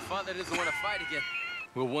 My father doesn't want to fight again.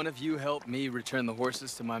 Will one of you help me return the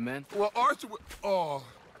horses to my men? Well, Arthur... Oh,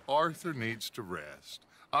 Arthur needs to rest.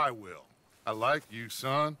 I will. I like you,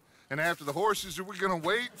 son. And after the horses, are we gonna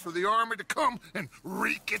wait for the army to come and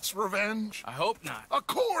wreak its revenge? I hope not. Of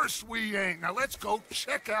course we ain't. Now let's go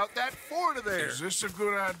check out that fort of theirs. Is this a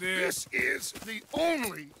good idea? This is the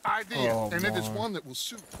only idea, Oh, and it is my. one that will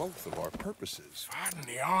suit both of our purposes. Fighting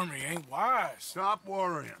the army ain't wise. Stop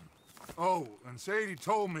worrying. Oh, and Sadie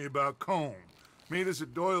told me about Combe. Meet us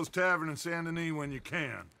at Doyle's Tavern in Saint Denis when you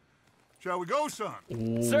can. Shall we go, son?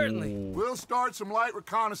 Certainly. We'll start some light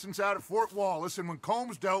reconnaissance out at Fort Wallace, and when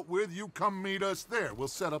Combs dealt with, you come meet us there. We'll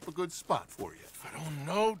set up a good spot for you. I don't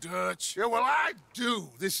know, Dutch. Yeah, well, I do.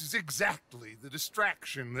 This is exactly the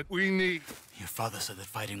distraction that we need. Your father said that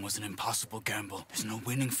fighting was an impossible gamble. There's no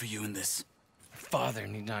winning for you in this. Father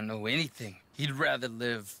need not know anything. He'd rather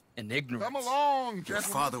live in ignorance. Come along, Your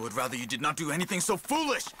gentlemen. father would rather you did not do anything so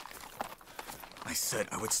foolish. I said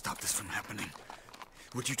I would stop this from happening.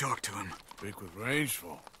 Would you talk to him? Speak with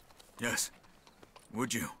Rangeful. Yes.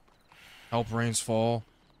 Would you? Help Rains fall.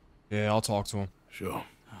 Yeah, I'll talk to him. Sure.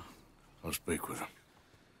 I'll speak with him.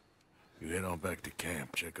 You head on back to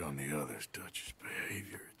camp, check on the others, Dutch's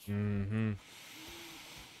behavior.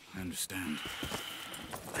 I understand.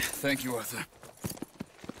 Thank you, Arthur.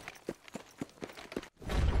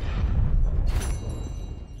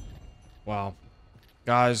 Wow.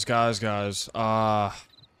 Guys. The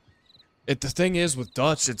thing is with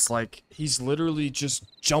Dutch, it's like he's literally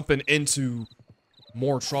just jumping into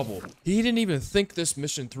more trouble. He didn't even think this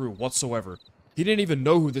mission through whatsoever. He didn't even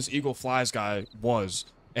know who this Eagle Flies guy was.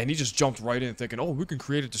 And he just jumped right in thinking, oh, we can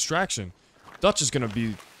create a distraction. Dutch is gonna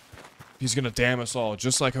be... He's gonna damn us all,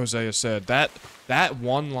 just like Hosea said. That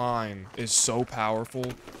one line is so powerful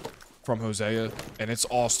from Hosea, and it's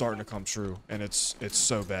all starting to come true. And it's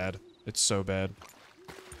so bad. It's so bad.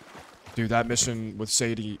 Dude, that mission with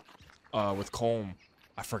Sadie, with Colm,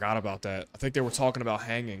 I forgot about that. I think they were talking about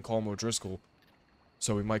hanging Colm O'Driscoll.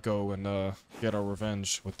 So we might go and get our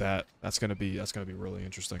revenge with that. That's gonna be really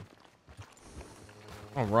interesting.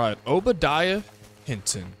 All right, Obadiah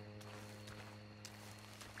Hinton.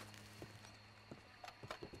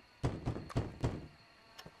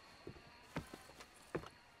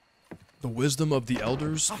 The Wisdom of the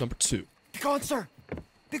Elders, number 2. Be gone, sir.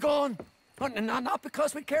 Be gone. Not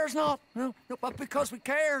because we cares not. No, but because we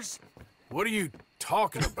cares. What are you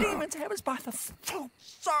talking about? Demons have us by the throat,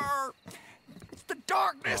 sir. It's the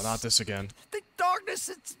darkness. Oh, not this again. The darkness,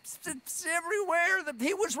 it's everywhere.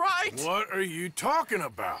 He was right. What are you talking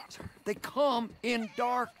about? They come in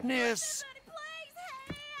darkness.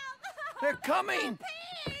 They're coming.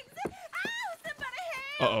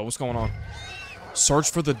 Uh-oh, what's going on? Search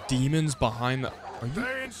for the demons behind the... Are you...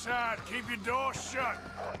 Stay inside. Keep your door shut.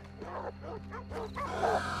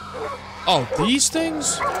 Oh, these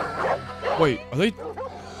things? Wait, are they...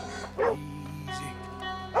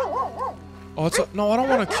 Oh, it's a... No, I don't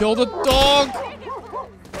want to kill the dog!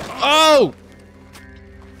 Oh!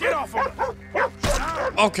 Get off of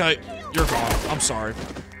it! Okay, you're gone. I'm sorry.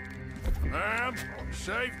 Ma'am,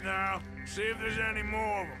 safe now. See if there's any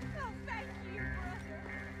more of them.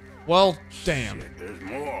 Well, damn. Shit, there's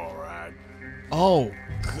more, all right. Oh,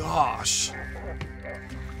 gosh.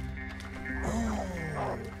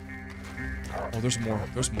 Oh, there's more.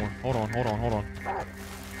 There's more. Hold on.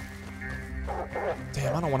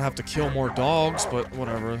 Damn, I don't want to have to kill more dogs, but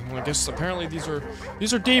whatever. Well, I guess apparently these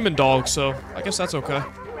are demon dogs, so I guess that's okay.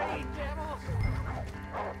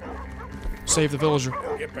 Save the villager.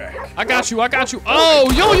 Get back. I got you.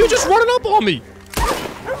 Oh, yo, you just running up on me.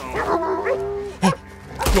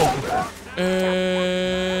 Go.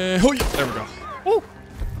 Oh, yeah, there we go. Woo.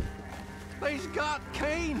 They's got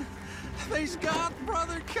Kane. They's got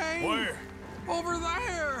Brother Kane. Where? Over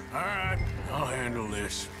there. All right, I'll handle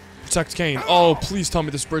this. Protect Kane. Oh, please tell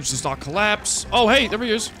me this bridge does not collapse. Oh, hey, there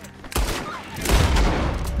he is.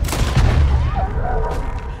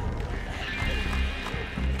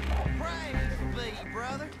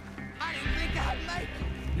 Brother. I didn't think I'd make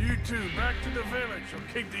it. You two, back to the village.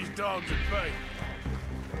 I'll keep these dogs at bay.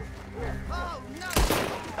 Oh, no.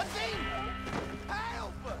 A demon.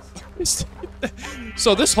 Help us.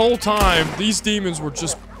 So this whole time, these demons were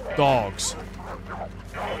just dogs.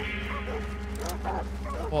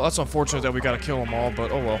 Well, that's unfortunate that we gotta kill them all,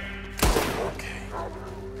 but oh well. Okay.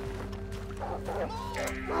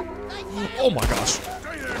 Oh my gosh.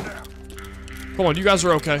 Come on, you guys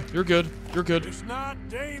are okay. You're good. It's not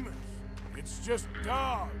demons. It's just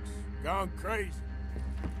dogs gone crazy.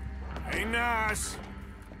 Ain't nice.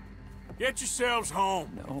 Get yourselves home.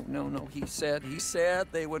 No. He said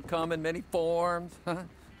they would come in many forms.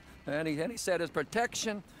 And he said his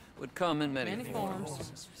protection would come in many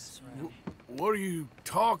forms. What are you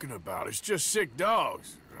talking about? It's just sick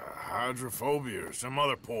dogs. Hydrophobia or some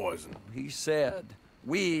other poison. He said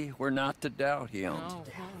we were not to doubt him. No.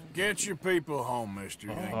 Get your people home, mister.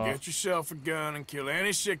 Get yourself a gun and kill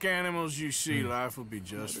any sick animals you see. Life will be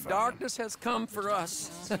just fine. Darkness has come for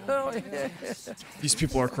us. These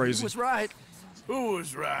people are crazy. He was right. Who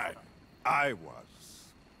was right? I was.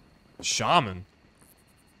 Shaman.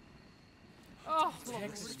 Oh,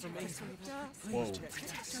 whoa.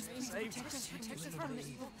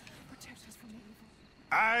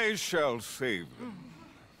 I shall save them.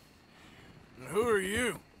 Who are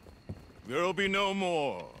you? There'll be no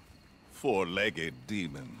more four-legged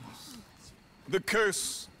demons. The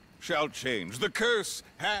curse shall change. The curse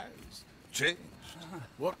has changed.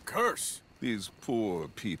 What curse? These poor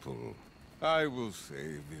people. I will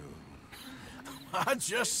save you. I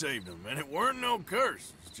just saved them, and it weren't no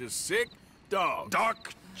curse. It's just sick dogs.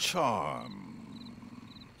 Dark charms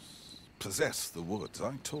possess the woods.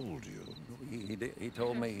 I told you. He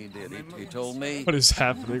told me he did. He told me. What is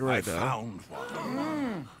happening right I now? found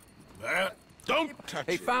one. That? Don't touch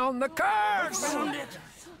it. He found the curse.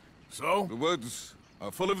 So? The woods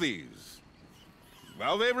are full of these.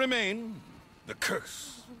 While they remain, the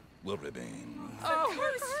curse will remain.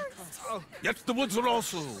 Yet the woods are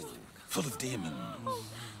also full of demons.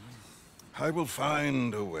 I will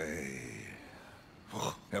find a way.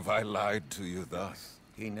 Have I lied to you thus?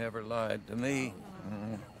 He never lied to me.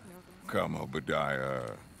 Come,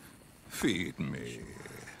 Obadiah. Feed me.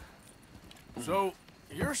 So,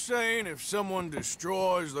 you're saying if someone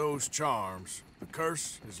destroys those charms, the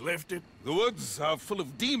curse is lifted? The woods are full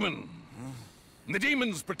of demons. The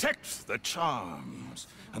demons protect the charms,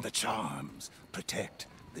 and the charms protect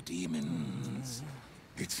the demons.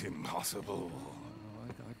 It's impossible.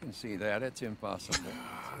 I can see that. It's impossible.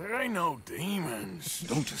 There ain't no demons.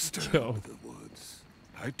 Don't disturb the woods.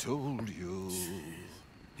 I told you.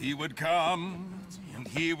 He would come, and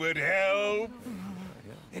he would help,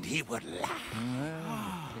 and he would laugh.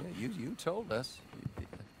 Yeah, you told us.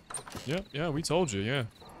 Yeah, we told you,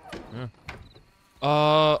 yeah.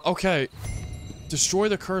 Okay. Destroy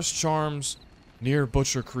the cursed charms near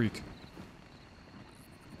Butcher Creek.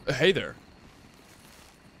 Hey there.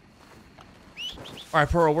 Alright,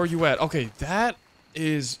 Pearl, where you at? Okay, that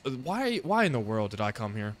is... Why in the world did I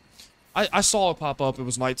come here? I saw it pop up, it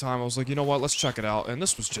was nighttime, I was like, you know what, let's check it out, and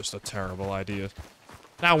this was just a terrible idea.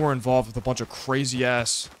 Now we're involved with a bunch of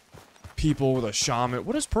crazy-ass people with a shaman.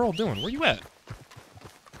 What is Pearl doing? Where you at?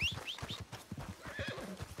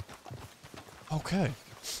 Okay.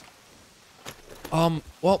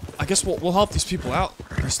 Well, I guess we'll help these people out.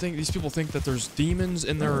 These people think that there's demons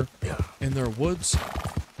in their woods.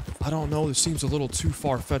 I don't know, this seems a little too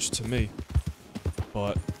far-fetched to me.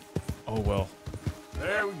 But, oh well.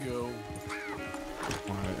 There we go.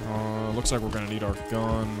 Alright, looks like we're gonna need our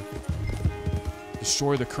gun.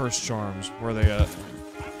 Destroy the cursed charms. Where are they at?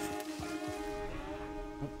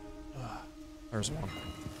 There's one.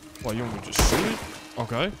 Well, you want me to just shoot it?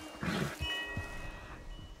 Okay.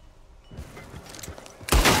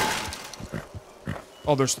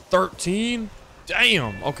 Oh, there's 13?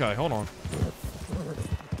 Damn! Okay, hold on.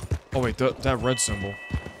 Oh wait, that red symbol.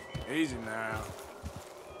 Easy now.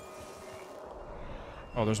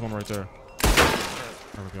 Oh, there's one right there.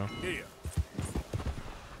 There we go. Yeah.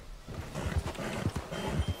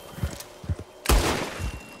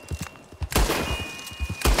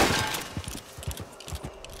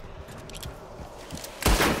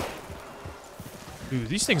 Dude,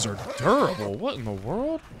 these things are durable. What in the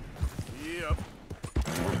world? Yep.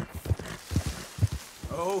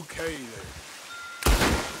 Okay then.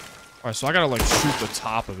 Alright, so I gotta like shoot the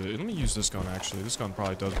top of it. Let me use this gun actually. This gun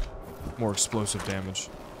probably does more explosive damage.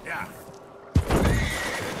 Yeah.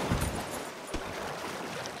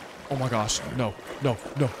 Oh my gosh. No. No.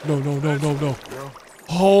 No. No. No. No. No. No.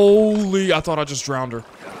 Holy! I thought I just drowned her.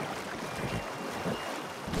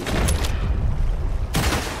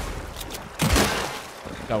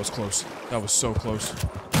 That was close. That was so close.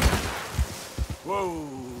 Whoa,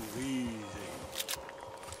 easy.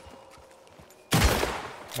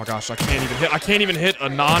 Oh my gosh, I can't even hit a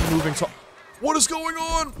non-moving target. What is going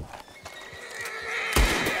on?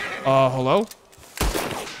 Hello?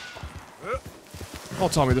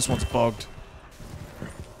 Don't tell me this one's bugged.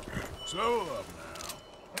 Slow up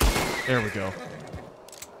now. There we go.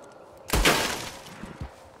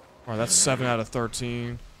 Alright, that's 7 out of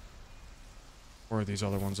 13. Where are these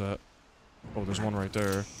other ones at? Oh, there's one right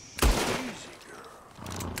there.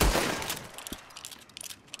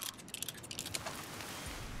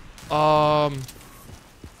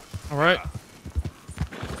 Alright.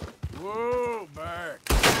 Whoa, back.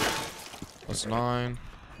 That's 9.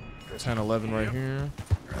 10, 11 right here.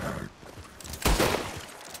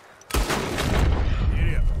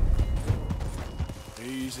 Yeah.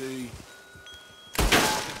 Easy.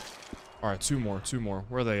 Alright, two more.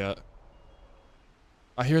 Where are they at?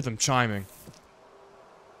 I hear them chiming.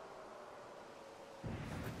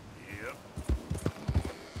 Yep.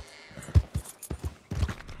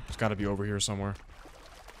 It's gotta be over here somewhere.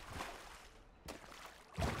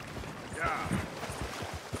 Yeah.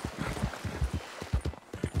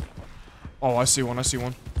 Oh, I see one.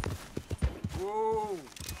 Whoa.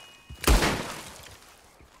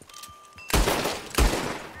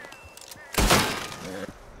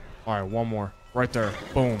 Alright, one more. Right there.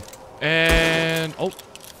 Boom. And... oh.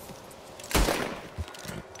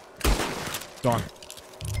 Done.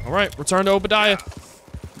 Alright, return to Obadiah.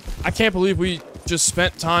 I can't believe we just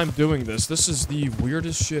spent time doing this. This is the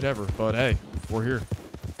weirdest shit ever. But hey, we're here.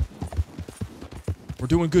 We're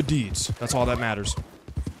doing good deeds. That's all that matters.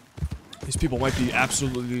 These people might be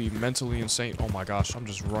absolutely mentally insane. Oh my gosh, I'm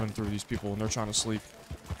just running through these people and they're trying to sleep.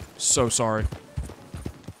 So sorry.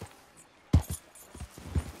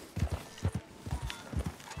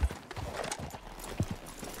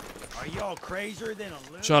 Are y'all crazier than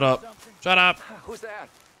a loon? Shut up. Shut up. Who's that?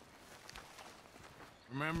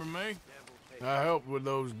 Remember me? I helped with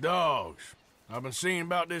those dogs. I've been seeing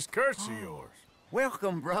about this curse of yours.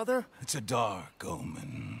 Welcome, brother. It's a dark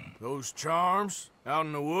omen. Those charms out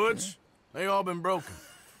in the woods, they all been broken.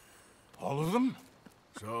 All of them?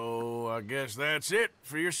 So I guess that's it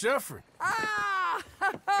for your suffering. Ah!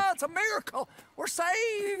 It's a miracle. We're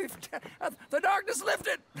saved. The darkness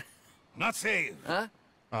lifted. Not saved. Huh?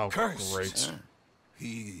 Oh, Cursed. great.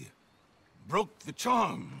 He broke the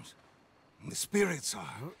charms. And the spirits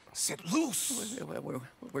are set loose.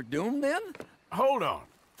 We're doomed then? Hold on.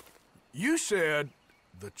 You said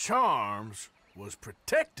the charms was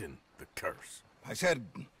protecting the curse. I said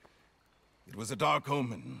it was a dark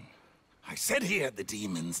omen. I said he had the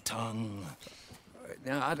demon's tongue.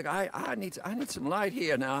 Now, I need some light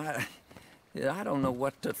here. Now, I don't know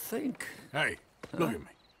what to think. Hey, look at me.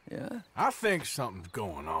 Yeah? I think something's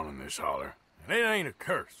going on in this holler, and it ain't a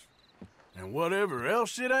curse. And whatever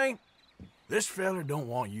else it ain't, this fella don't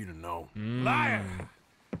want you to know. Liar!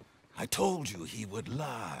 I told you he would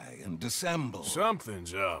lie and dissemble.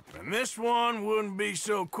 Something's up, and this one wouldn't be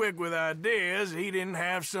so quick with ideas he didn't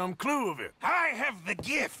have some clue of it. I have the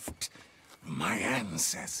gift. My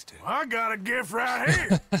ancestor. I got a gift right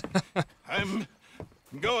here. I'm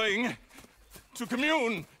going to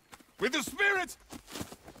commune with the spirits.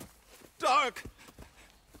 Dark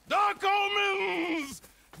omens!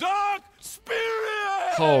 Dark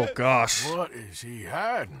spirits! Oh, gosh. What is he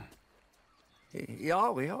hiding? He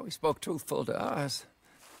always spoke truthful to us.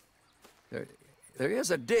 There is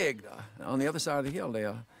a dig on the other side of the hill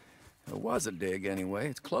there. There was a dig anyway.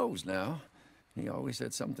 It's closed now. He always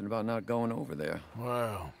said something about not going over there.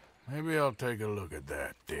 Well, maybe I'll take a look at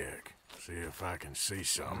that dig. See if I can see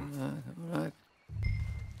something. All right.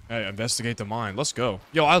 Hey, investigate the mine. Let's go.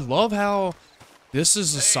 Yo, I love how this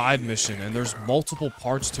is a side mission and there's multiple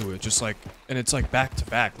parts to it. Just like, and it's like back to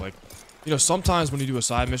back. Like, you know, sometimes when you do a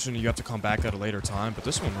side mission, you have to come back at a later time. But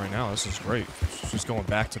this one right now, this is great. It's just going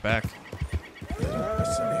back to back.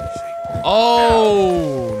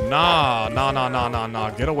 Oh, nah.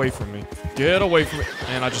 Get away from me. Get away from me.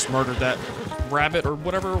 Man, I just murdered that rabbit or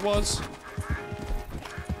whatever it was.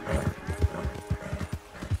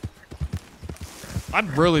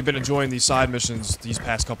 I've really been enjoying these side missions these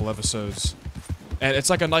past couple episodes. And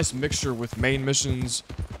it's like a nice mixture with main missions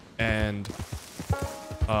and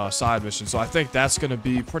side missions. So I think that's going to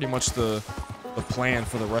be pretty much the plan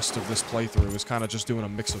for the rest of this playthrough, is kind of just doing a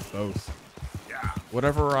mix of both.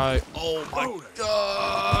 Whatever I... Oh my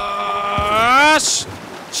gosh!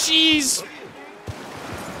 Jeez!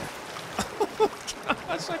 Oh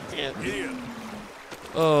gosh, I can't.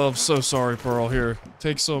 Oh, I'm so sorry, Pearl. Here,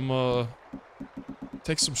 take some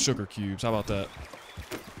sugar cubes. How about that?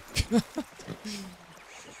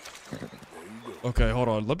 Okay, hold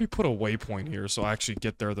on. Let me put a waypoint here so I actually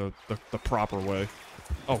get there the proper way.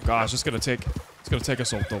 Oh gosh, it's gonna take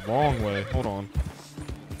us the long way. Hold on.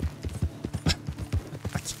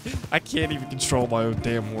 I can't even control my own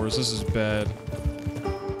damn horse. This is bad.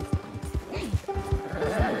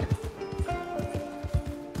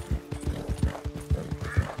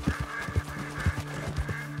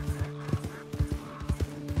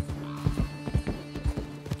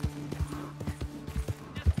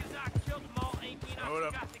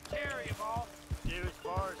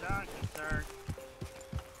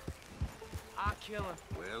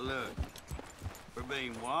 Well, look, we're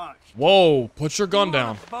being watched. Whoa, put your gun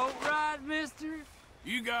down. Boat ride, mister?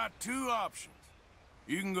 You got two options.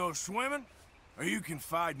 You can go swimming, or you can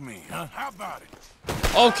fight me, huh? How about it?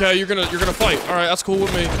 Okay, you're gonna fight. All right, that's cool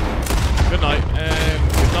with me. Good night,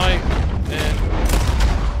 and good night, and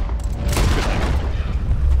good night.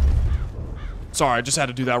 Sorry, I just had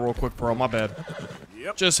to do that real quick, Pearl. My bad.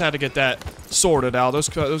 Yep. Just had to get that sorted out. Those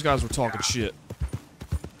guys were talking shit.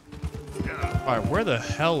 All right, where the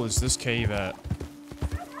hell is this cave at?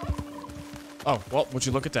 Oh, well, would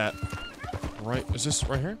you look at that? Right, is this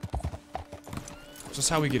right here? Is this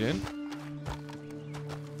how we get in?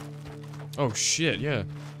 Oh shit, yeah.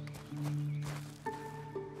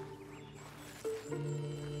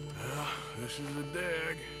 This is a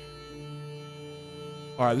dig.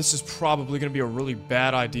 Alright, this is probably gonna be a really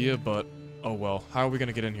bad idea, but oh well. How are we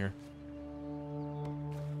gonna get in here?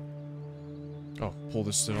 Oh, pull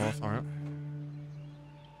this shit off, alright.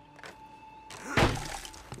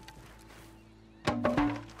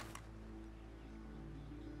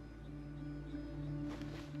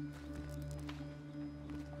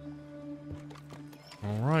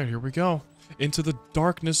 Alright, here we go. Into the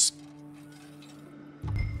darkness.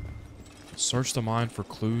 Search the mine for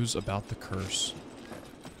clues about the curse.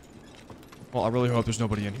 Well, I really hope there's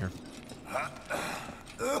nobody in here.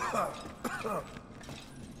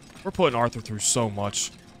 We're putting Arthur through so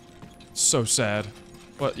much. It's so sad.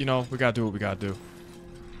 But, you know, we gotta do what we gotta do.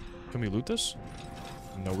 Can we loot this?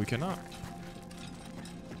 No, we cannot.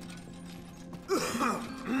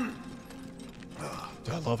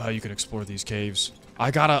 Dude, I love how you can explore these caves.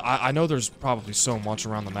 I know there's probably so much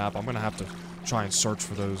around the map. I'm gonna have to try and search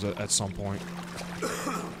for those at some point.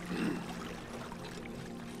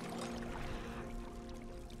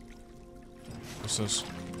 What's this?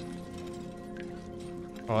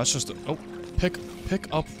 Oh, that's just a... Oh, pick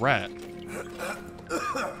up rat.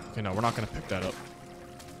 Okay, no, we're not gonna pick that up.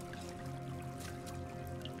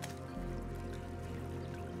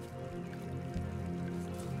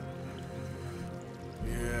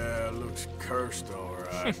 Yeah, looks cursed, all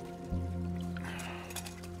right.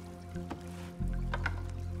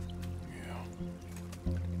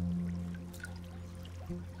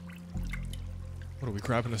 What are we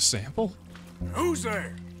grabbing, a sample? Who's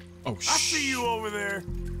there? Oh, I see you over there.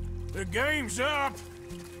 The game's up.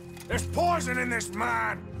 There's poison in this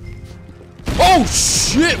mine. Oh,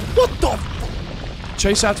 shit! What the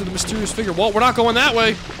Chase after the mysterious figure. Well, we're not going that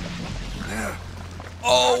way.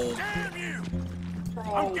 Oh! Damn you! Bro,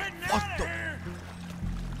 I'm getting what out the... of here.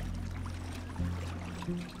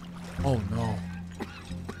 Oh, no.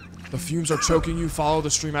 The fumes are choking you. Follow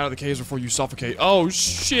the stream out of the caves before you suffocate. Oh,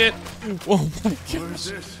 shit! Oh, my gosh. Where's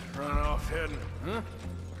this runoff heading, huh?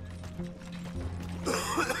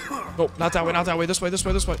 No, not that way, not that way. This way, this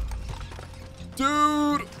way, this way.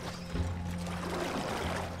 Dude!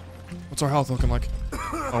 What's our health looking like?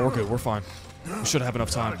 Oh, we're good. We're fine. We should have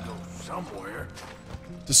enough time. Somewhere.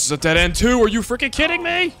 This is a dead end, too. Are you freaking kidding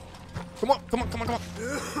me? Come on, come on, come on, come on.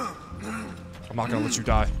 I'm not gonna let you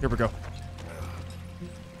die. Here we go.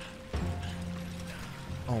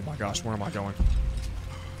 Oh my gosh, where am I going?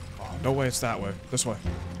 Oh, no way it's that way. This way.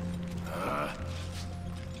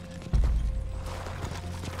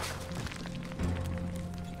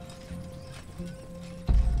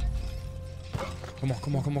 Come on,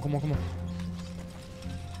 come on, come on, come on, come on.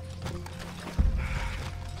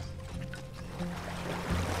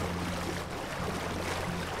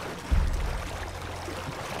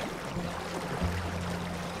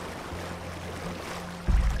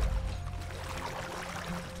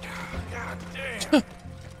 God damn.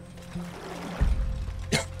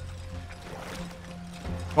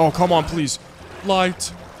 Oh, come on, please.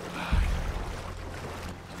 Light.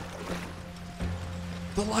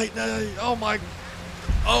 The light. Oh my.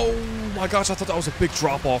 Oh my gosh, I thought that was a big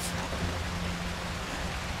drop off.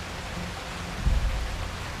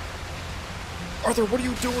 Arthur, what are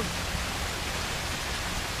you doing?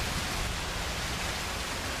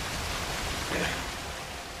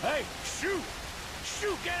 Hey, shoot!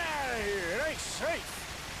 Shoot, get out of here! It ain't safe!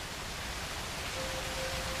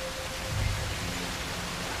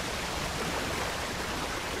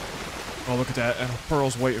 Oh, look at that. And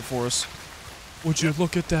Pearl's waiting for us. Would you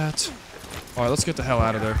look at that? Alright, let's get the hell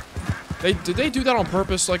out of there. Did they do that on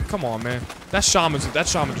purpose? Like, come on, man. That shaman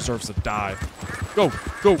deserves to die. Go,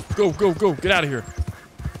 go, go, go, go. Get out of here.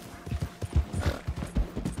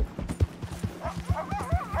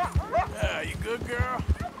 Yeah, you good, girl?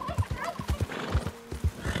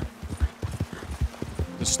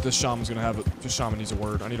 This shaman's gonna have it. This shaman needs a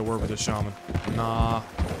word. I need a word with this shaman. Nah.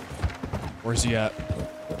 Where's he at?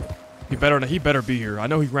 He better be here. I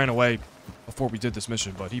know he ran away before we did this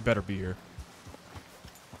mission, but he better be here.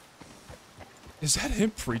 Is that him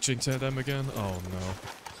preaching to them again? Oh no.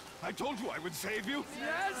 I told you I would save you.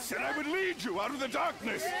 Yes. Said I would lead you out of the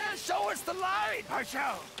darkness. Yes, show us the light! I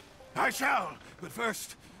shall. I shall. But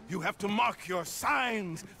first, you have to mark your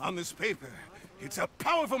signs on this paper. It's a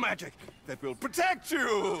powerful magic that will protect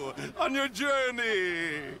you on your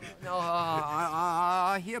journey.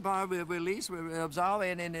 I hereby release, absolve,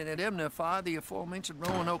 and indemnify the aforementioned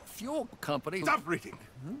Roanoke Fuel Company. Stop reading.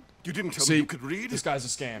 You didn't tell me you could read? This guy's a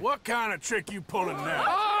scam. What kind of trick you pulling now?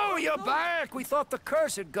 Oh, you're back! We thought the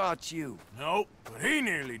curse had got you. Nope, but he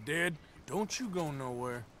nearly did. Don't you go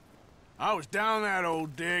nowhere. I was down that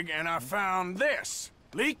old dig and I found this,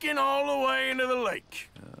 leaking all the way into the lake.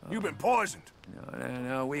 You've been poisoned.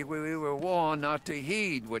 No, we were warned not to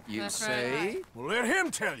heed what you say. Well, let him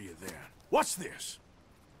tell you then. What's this?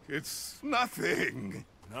 It's nothing.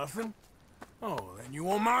 Nothing? Oh, then you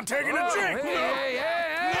won't mind taking a drink.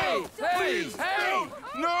 Hey, Please, hey!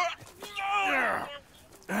 No!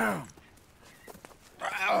 No!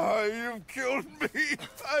 Oh, you've killed me.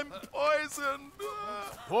 I'm poisoned.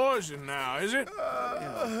 Poison now, is it?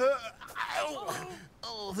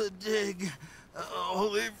 Oh, the dig.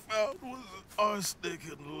 All they found was arsenic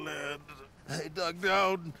and lead. I dug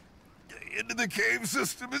down into the cave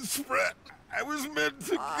system and spread. I was meant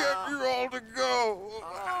to get you all to go.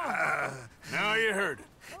 Now you heard it.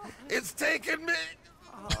 It's taken me.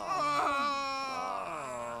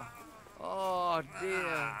 Oh, Oh,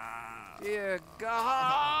 dear. Dear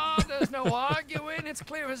God, there's no arguing. It's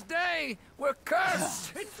clear as day. We're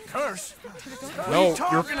cursed. Curse? No,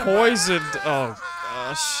 you're poisoned. Oh,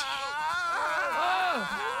 gosh.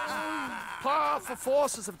 Powerful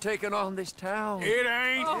forces have taken on this town. It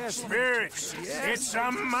ain't Yes. spirits. Yes. It's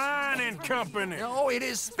a mining company. No, it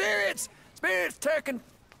is spirits. Spirits taken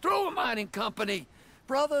through a mining company.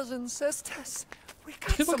 Brothers and sisters, we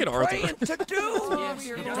got Look some at Arthur. praying to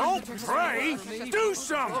do. Don't pray. Do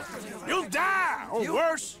something. You'll die, or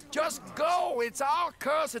worse. Just go. It's our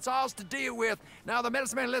curse. It's ours to deal with. Now, the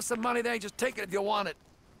medicine man left some money there. Just take it if you want it.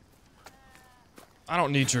 I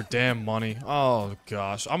don't need your damn money. Oh,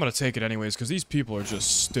 gosh. I'm gonna take it anyways, because these people are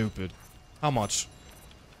just stupid. How much?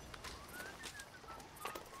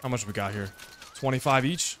 How much we got here? 25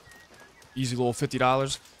 each? Easy little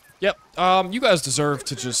 $50. Yep. You guys deserve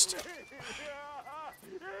to just...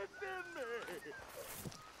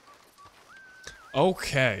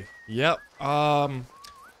 Okay. Yep.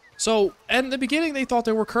 So, in the beginning, they thought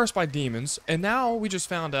they were cursed by demons, and now we just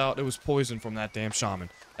found out it was poison from that damn shaman.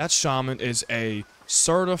 That shaman is a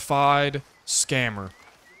certified scammer.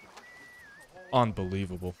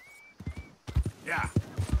 Unbelievable. Yeah.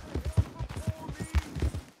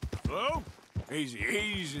 Hello? Easy,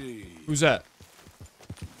 easy. Who's that?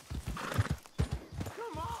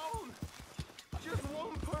 Come on. Just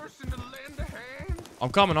one person to lend a hand. I'm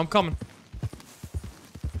coming, I'm coming.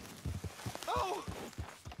 Oh,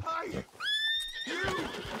 hi. You.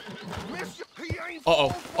 Mister, he ain't.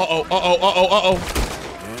 Uh-oh, uh-oh, uh-oh, uh-oh, uh-oh.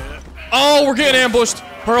 Oh, we're getting ambushed.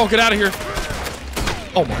 Pearl, get out of here.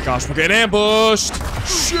 Oh my gosh, we're getting ambushed.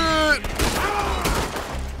 Shit.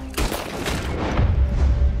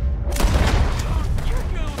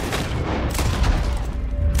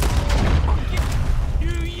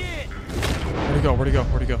 Where'd he go? Where'd he go?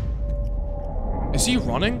 Where'd he go? Is he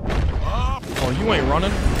running? Oh, you ain't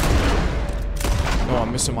running. Oh,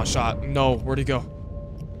 I'm missing my shot. No, where'd he go?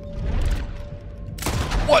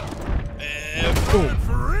 What? Boom.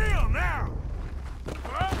 For real now.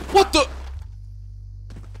 What the?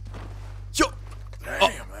 Yo. Damn,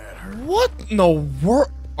 that hurt. What? No,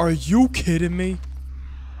 are you kidding me?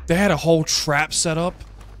 They had a whole trap set up.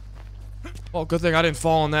 Well, good thing I didn't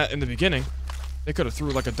fall on that in the beginning. They could have threw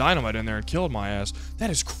like a dynamite in there and killed my ass. That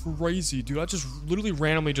is crazy, dude. I just literally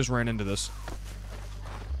randomly just ran into this.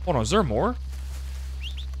 Hold on, is there more?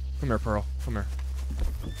 Come here, Pearl. Come here.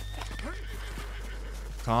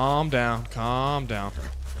 Calm down. Calm down.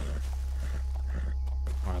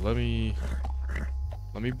 Alright, let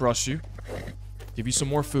me brush you. Give you some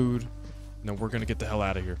more food. And then we're gonna get the hell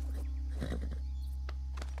out of here.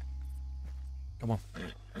 Come on.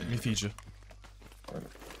 Let me feed you.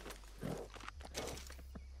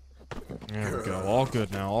 There we go. All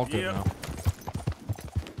good now. All good now.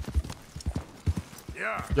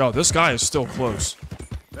 Yeah. Yo, this guy is still close.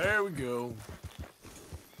 There we go.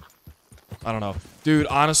 I don't know. Dude,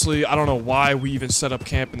 honestly, I don't know why we even set up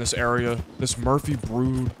camp in this area. This Murphy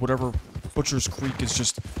Brood, whatever, Butcher's Creek is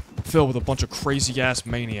just filled with a bunch of crazy-ass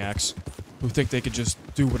maniacs who think they could just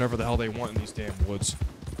do whatever the hell they want in these damn woods.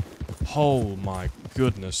 Oh my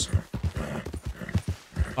goodness.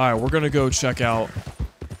 Alright, we're gonna go check out...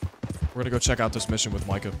 We're gonna go check out this mission with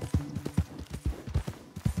Micah.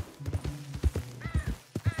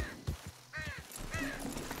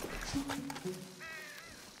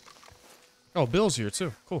 Oh, Bill's here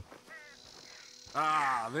too. Cool.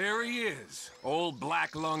 Ah, there he is. Old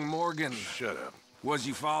Black Lung Morgan. Shut up. Was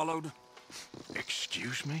you followed?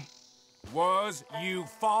 Excuse me? Was you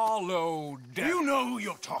followed? You know who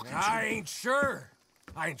you're talking to. I ain't sure.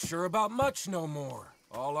 I ain't sure about much no more.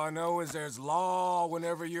 All I know is there's law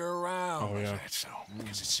whenever you're around. Oh, yeah. That's so.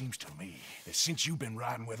 Because it seems to me that since you've been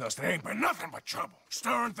riding with us, there ain't been nothing but trouble.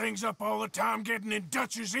 Stirring things up all the time, getting in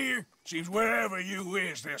Dutch's ear. Seems wherever you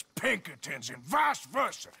is, there's Pinkertons and vice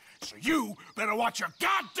versa. So you better watch your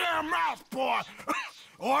goddamn mouth, boy.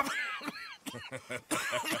 Or...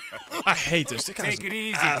 I hate this. This guy's Take it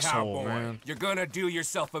easy, asshole, cowboy. man. You're gonna do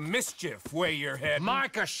yourself a mischief way you're heading.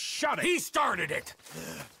 Micah, shut it. He started it.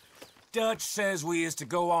 Dutch says we is to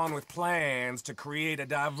go on with plans to create a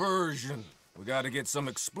diversion. We gotta get some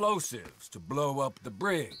explosives to blow up the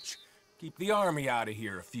bridge. Keep the army out of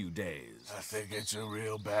here a few days. I think it's a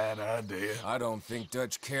real bad idea. I don't think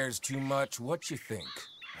Dutch cares too much what you think.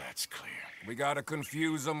 That's clear. We gotta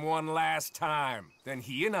confuse him one last time. Then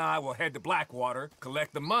he and I will head to Blackwater,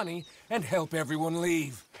 collect the money, and help everyone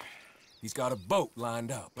leave. He's got a boat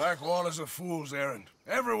lined up. Blackwater's a fool's errand.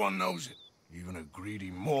 Everyone knows it. Even a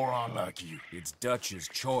greedy moron like you. It's Dutch's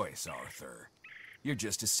choice, Arthur. You're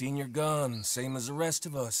just a senior gun, same as the rest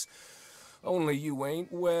of us. Only you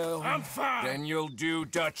ain't well. I'm fine. Then you'll do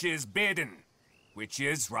Dutch's bidding, which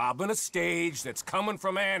is robbing a stage that's coming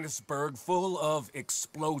from Annisburg full of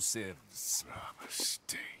explosives. Rob a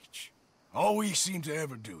stage. All we seem to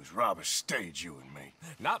ever do is rob a stage, you and me.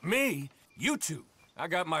 Not me, you two. I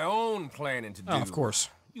got my own planning to do. Oh, of course.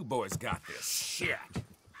 You boys got this. Shit.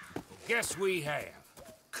 Guess we have.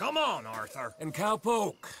 Come on, Arthur. And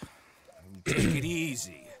Cowpoke, take it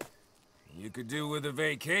easy. You could do with a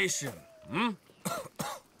vacation, hmm?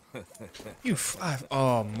 You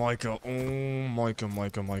oh, Micah. Oh, Micah.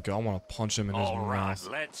 I want to punch him in his All right, mouth.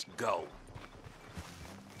 let's go.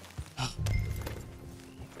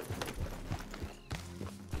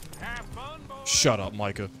 Shut up,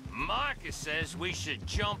 Micah. Micah says we should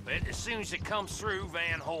jump it as soon as it comes through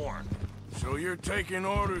Van Horn. So you're taking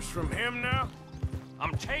orders from him now?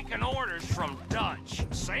 I'm taking orders from Dutch,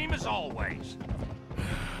 same as always.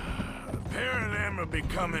 The pair of them are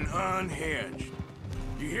becoming unhinged.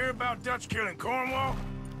 You hear about Dutch killing Cornwall?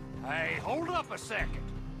 Hey, hold up a second.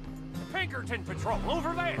 The Pinkerton Patrol,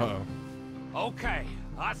 over there. Uh-oh. Okay,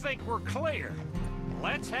 I think we're clear.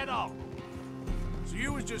 Let's head on. So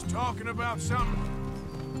you was just talking about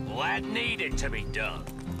something? Well, that needed to be done.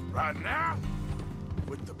 Right now?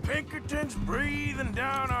 With the Pinkertons breathing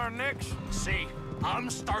down our necks? See, I'm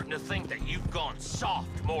starting to think that you've gone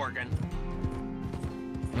soft, Morgan.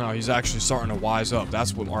 No, he's actually starting to wise up.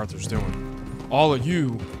 That's what Arthur's doing. All of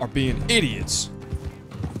you are being idiots.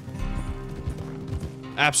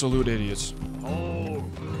 Absolute idiots. Oh.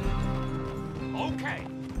 Okay.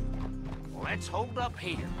 Let's hold up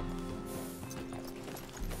here.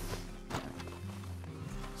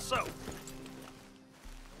 So,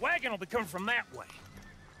 the wagon will be coming from that way,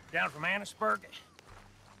 down from Annisburg.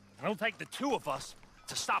 And it'll take the two of us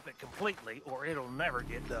to stop it completely, or it'll never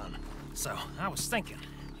get done. So, I was thinking,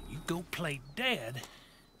 you go play dead,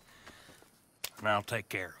 and I'll take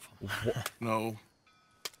care of him. No,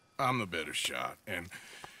 I'm the better shot, and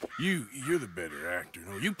you're the better actor.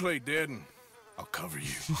 No, you play dead, and I'll cover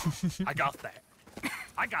you. I got that.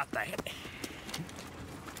 I got that.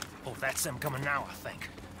 Oh, that's them coming now, I think.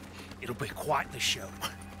 It'll be quite the show.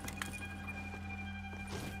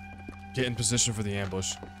 Get in position for the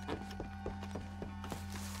ambush.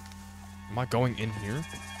 Am I going in here?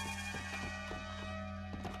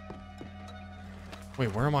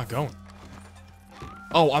 Wait, where am I going?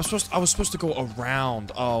 Oh, I was supposed to go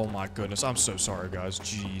around. Oh my goodness. I'm so sorry, guys.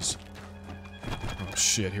 Jeez. Oh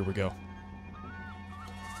shit, here we go.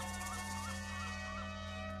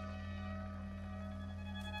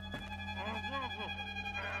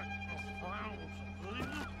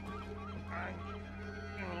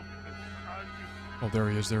 Oh, there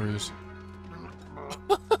he is, there he is.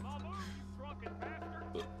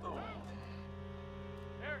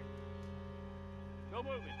 Go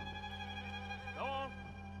moving. Go on.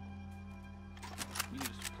 Use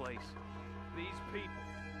this place. These people.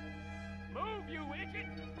 Move, you idiot!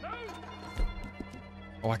 Move!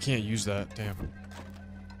 Oh, I can't use that. Damn.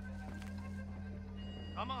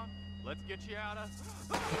 Come on, let's get you out of.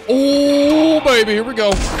 Oh, baby, here we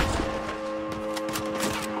go.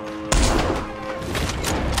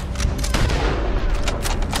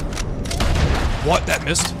 What? That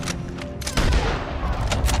missed?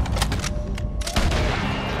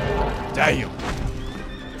 Damn.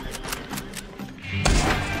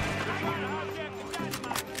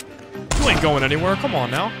 You ain't going anywhere. Come on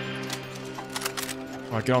now.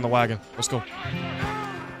 All right, get on the wagon. Let's go.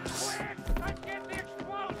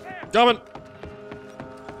 Coming.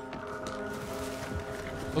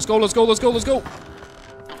 Let's go, let's go, let's go, let's go.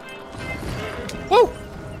 Woo!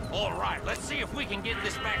 All right, let's see if we can get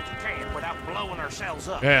this back to camp without blowing ourselves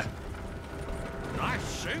up. Yeah.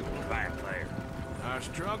 Nice shooting back there. Nice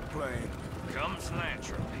drug playing. Comes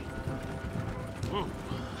naturally. Ooh.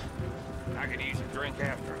 I could use a drink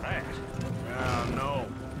after that. Ah, no.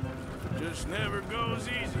 Just never goes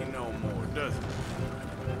easy no more, does it?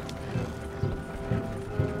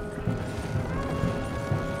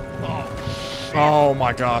 Oh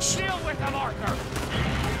my gosh. Deal with them, Arthur.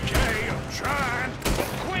 Okay, I'm trying.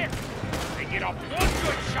 Quick! They get off one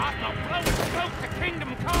good shot and I'll blow his coat to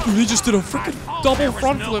Kingdom Come. Dude, he just did a freaking double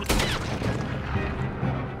front flip.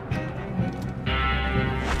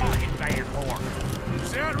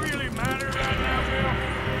 Does that really matter right now,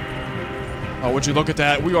 Oh, would you look at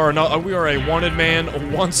that? We are a wanted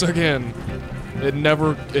man once again. It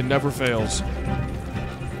never fails.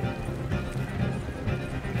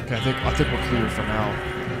 Okay, I think we're clear for now.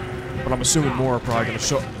 But I'm assuming more are probably gonna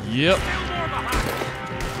show. Yep.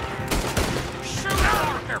 Shoot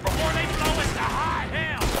Arthur before they blow us to high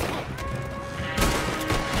hell.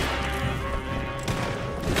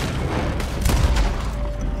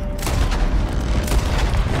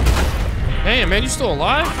 Damn, man, you still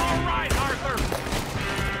alive? All right,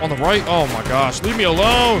 Arthur. On the right? Oh my gosh, leave me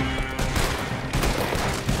alone.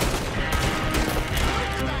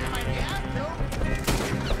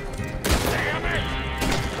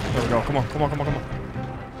 There we go. Come on, come on, come on, come on.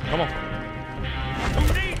 Come on. You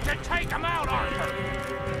need to take him out, Arthur.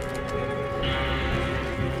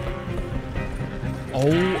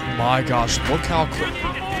 Oh my gosh, look how quick.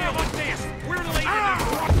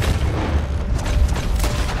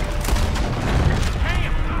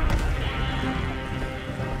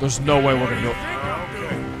 There's no way we're gonna do it. I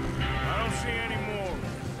don't see any more.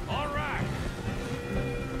 All right.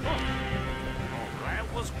 Oh, that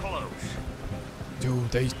was close. Dude,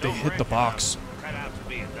 they hit the box. Cut out to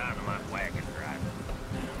be a dynamite wagon driver.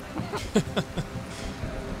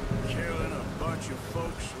 Killing a bunch of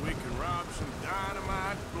folks so we can rob some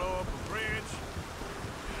dynamite, blow up a bridge.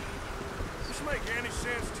 Does this make any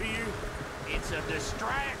sense to you? It's a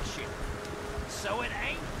distraction, so it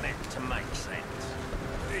ain't meant to make sense.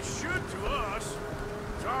 It should to us.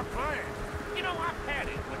 It's our plan. You know, I've had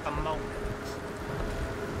it with the moment.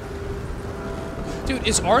 Dude,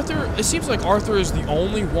 is Arthur... It seems like Arthur is the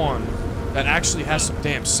only one that actually has some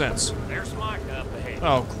damn sense. There's Micah up ahead.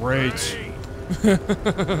 Oh, great. Is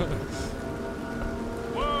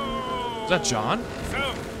that John?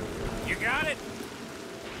 So, you got it?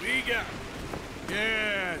 We got it.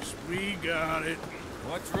 Yes, we got it.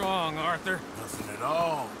 What's wrong, Arthur? Nothing at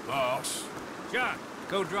all, boss. John,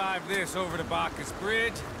 go drive this over to Bacchus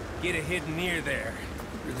Bridge. Get it hidden near there.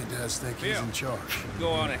 Really does think he's Bill, in charge.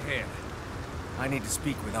 Go on ahead. I need to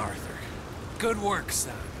speak with Arthur. Good work,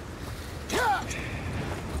 son.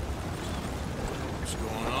 What's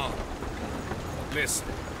going on? Listen,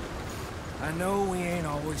 I know we ain't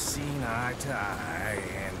always seen eye to eye,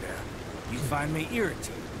 and you find me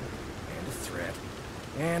irritating and a threat,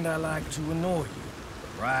 and I like to annoy you.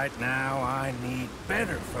 But right now, I need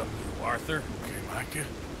better from you, Arthur. Okay, Micah,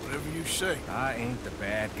 whatever you say. I ain't the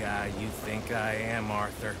bad guy you think I am,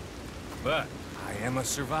 Arthur. But I am a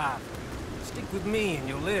survivor. Stick with me and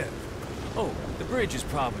you'll live. Oh, the bridge is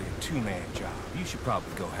probably a two-man job. You should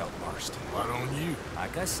probably go help Marston. Why don't you?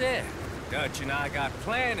 Like I said, Dutch and I got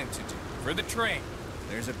planning to do for the train.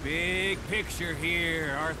 There's a big picture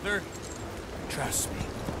here, Arthur. Trust me.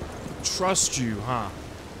 Trust you, huh?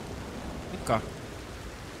 Okay.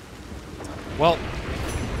 Well.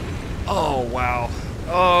 Oh, wow.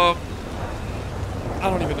 I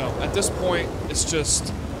don't even know. At this point, it's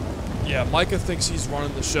just... Yeah, Micah thinks he's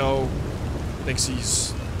running the show. Thinks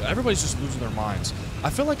he's... Everybody's just losing their minds. I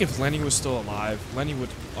feel like if Lenny was still alive, Lenny would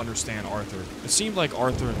understand Arthur. It seemed like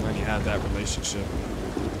Arthur and Lenny had that relationship.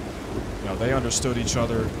 You know, they understood each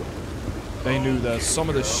other. They knew that some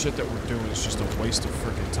of this shit that we're doing is just a waste of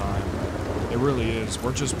freaking time. It really is.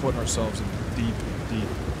 We're just putting ourselves in deep, deep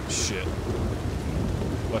shit.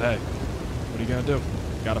 But hey, what are you gonna do?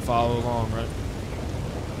 Gotta follow along, right?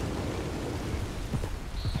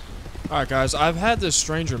 Alright guys, I've had this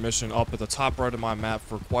stranger mission up at the top right of my map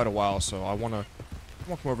for quite a while, so I wanna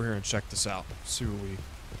come over here and check this out. See what we...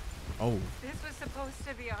 Oh. This was supposed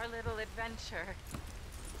to be our little adventure.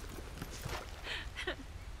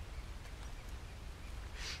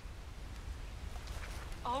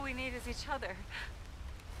 All we need is each other.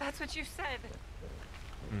 That's what you said.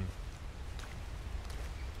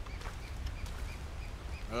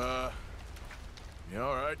 You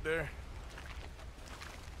all right there?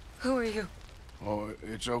 Who are you? Oh,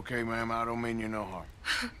 it's okay, ma'am. I don't mean you no harm.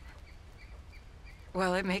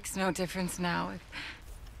 Well, it makes no difference now.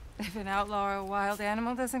 If an outlaw or a wild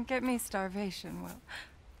animal doesn't get me, starvation will.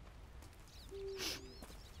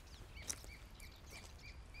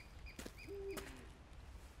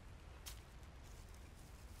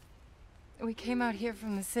 We came out here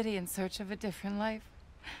from the city in search of a different life.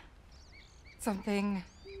 Something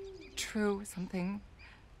true, something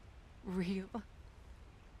real.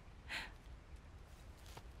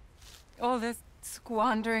 All this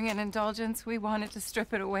squandering and indulgence, we wanted to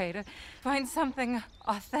strip it away, to find something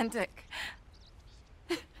authentic.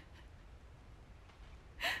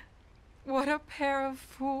 What a pair of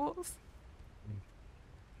fools.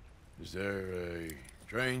 Is there a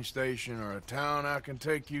train station or a town I can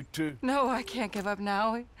take you to? No, I can't give up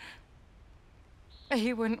now.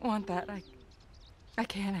 He wouldn't want that. I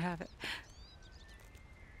can't have it.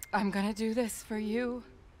 I'm gonna do this for you,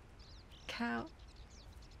 Cal.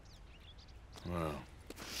 Well,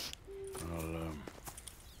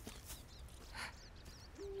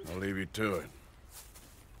 I'll leave you to it.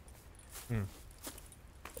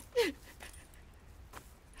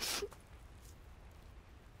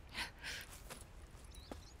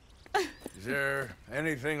 Is there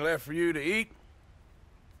anything left for you to eat?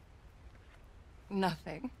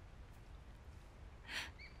 Nothing.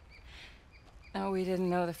 No, we didn't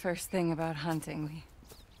know the first thing about hunting. We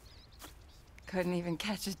couldn't even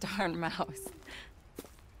catch a darn mouse.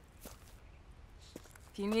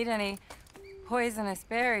 If you need any poisonous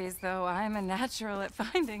berries, though, I'm a natural at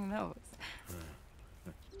finding those.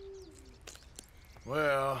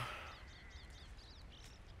 Well,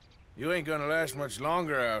 you ain't gonna last much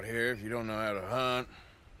longer out here if you don't know how to hunt.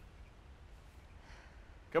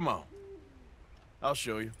 Come on. I'll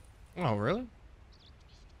show you. Oh, really?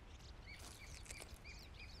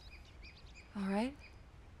 All right.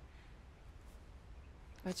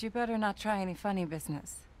 But you better not try any funny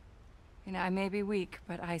business. You know, I may be weak,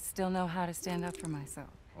 but I still know how to stand up for myself.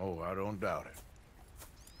 Oh, I don't doubt it.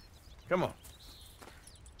 Come on.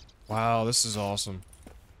 Wow, this is awesome.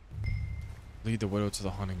 Lead the widow to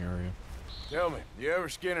the hunting area. Tell me, you ever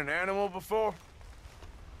skin an animal before?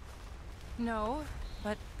 No,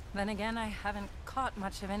 but then again, I haven't caught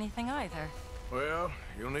much of anything either. Well,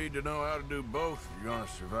 you'll need to know how to do both if you're gonna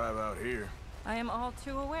survive out here. I am all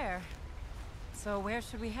too aware. So where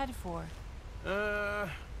should we head for?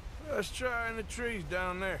 Let's try in the trees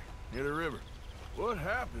down there, near the river. What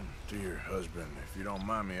happened to your husband, if you don't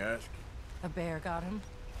mind me asking? A bear got him.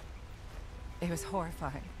 It was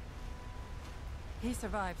horrifying. He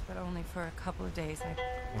survived, but only for a couple of days.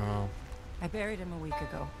 Wow. I buried him a week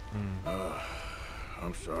ago.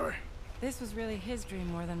 I'm sorry. This was really his dream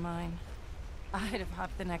more than mine. I'd have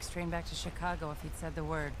hopped the next train back to Chicago if he'd said the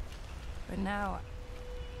word. But now,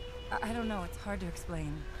 I don't know, it's hard to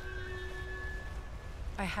explain.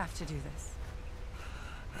 I have to do this.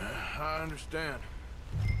 I understand.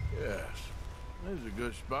 Yes. This is a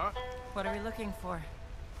good spot. What are we looking for?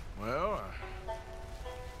 Well,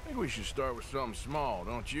 I think we should start with something small,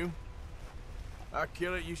 don't you? I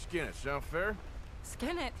kill it, you skin it. Sound fair?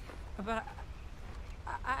 Skin it? But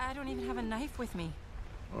I don't even have a knife with me.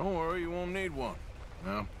 Don't worry, you won't need one.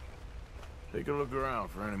 Now, take a look around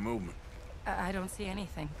for any movement. I don't see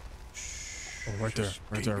anything. Oh, right there,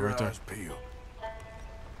 right there, right there. Eyes peeled.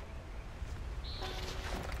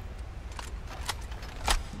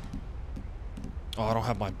 Oh, I don't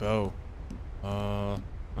have my bow.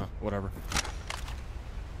 Whatever.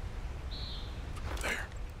 There.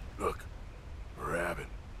 Look. A rabbit.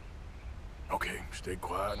 Okay, stay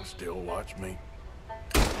quiet and still watch me.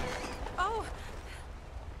 Oh!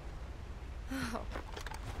 Oh.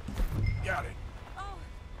 Got it. Oh.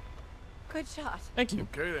 Good shot. Thank you.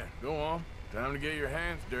 Okay then, go on. Time to get your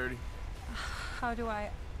hands dirty. How do I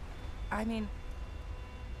mean...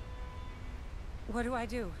 What do I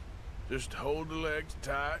do? Just hold the legs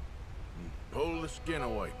tight and pull the skin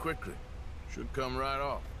away quickly. Should come right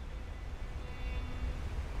off.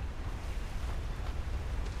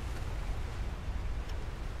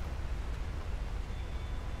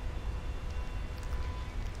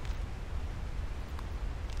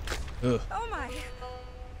 Ugh. Oh my!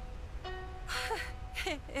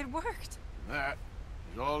 It worked. That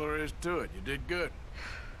is all there is to it. You did good.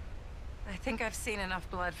 I think I've seen enough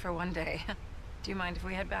blood for one day. Do you mind if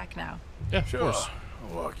we head back now? Yeah, sure. Of course.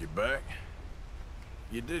 I'll walk you back.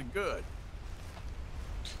 You did good.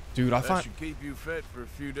 Dude, I that find... should keep you fed for a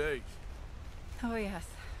few days. Oh yes,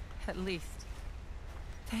 at least.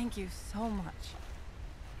 Thank you so much.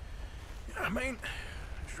 I mean,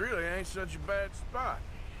 this really ain't such a bad spot.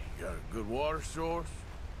 You got a good water source.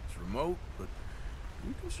 It's remote, but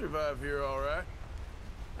you can survive here all right.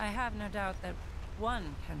 I have no doubt that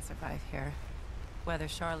one can survive here. Whether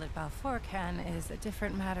Charlotte Balfour can is a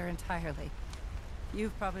different matter entirely.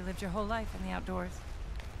 You've probably lived your whole life in the outdoors.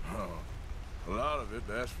 Oh, a lot of it,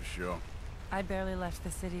 that's for sure. I barely left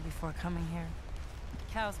the city before coming here.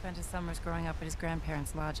 Cal spent his summers growing up at his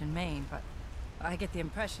grandparents' lodge in Maine, but I get the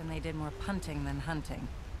impression they did more punting than hunting.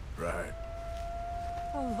 Right.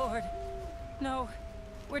 Oh, Lord. No.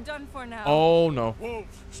 We're done for now. Oh, no.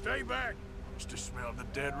 Wolves, stay back. Just to smell the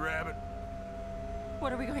dead rabbit.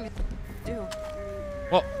 What are we going to do?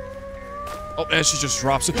 Well. Oh, and she just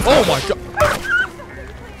drops it. Oh, my God.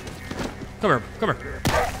 Come here. Come here.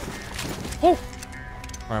 Oh.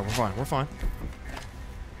 All right, we're fine. We're fine.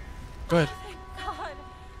 Go ahead. Thank God.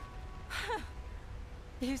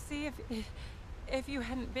 You see, if you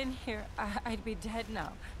hadn't been here, I'd be dead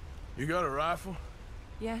now. You got a rifle?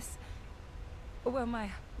 Yes. Well, my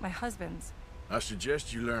husband's. I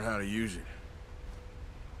suggest you learn how to use it.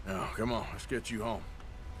 Now, come on, let's get you home.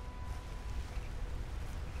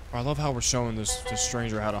 I love how we're showing this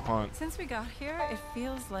stranger how to hunt. Since we got here, it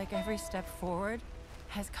feels like every step forward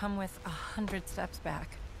has come with 100 steps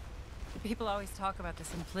back. People always talk about the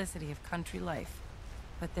simplicity of country life,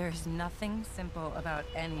 but there's nothing simple about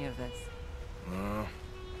any of this.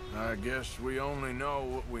 I guess we only know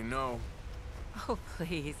what we know. Oh,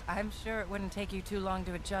 please. I'm sure it wouldn't take you too long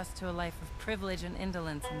to adjust to a life of privilege and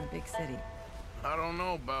indolence in the big city. I don't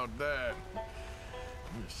know about that.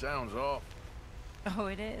 It sounds awful. Oh,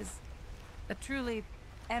 it is. A truly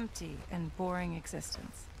empty and boring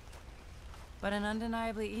existence. But an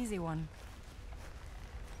undeniably easy one.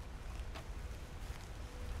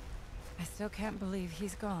 I still can't believe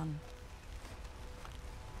he's gone.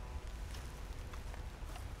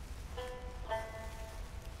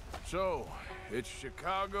 So, it's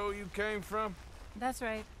Chicago you came from? That's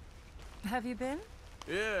right. Have you been?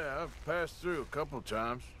 Yeah, I've passed through a couple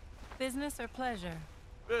times. Business or pleasure?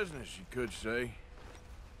 Business, you could say.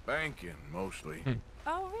 Banking, mostly.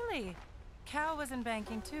 Oh, really? Cal was in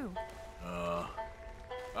banking, too.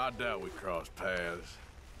 I doubt we crossed paths.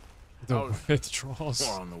 The withdrawals.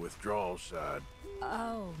 More on the withdrawal side.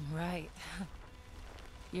 Oh, right.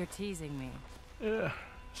 You're teasing me. Yeah,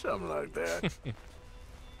 something like that.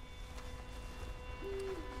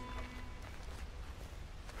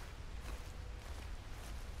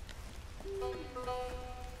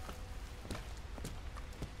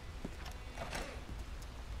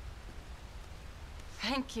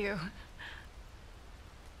 Thank you.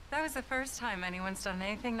 That was the first time anyone's done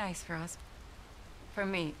anything nice for us. For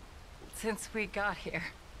me, since we got here.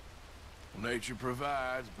 Nature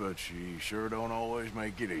provides, but she sure don't always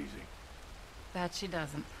make it easy. That she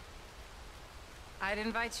doesn't. I'd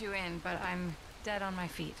invite you in, but I'm dead on my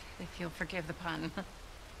feet, if you'll forgive the pun.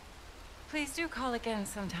 Please do call again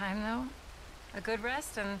sometime, though. A good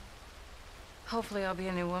rest, and hopefully I'll be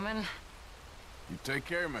a new woman. You take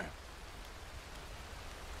care, man.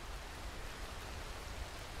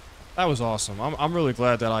 That was awesome. I'm really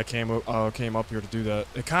glad that I came up here to do that.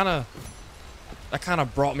 That kind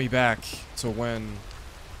of brought me back to when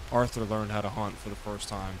Arthur learned how to hunt for the first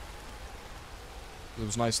time. It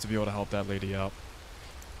was nice to be able to help that lady out.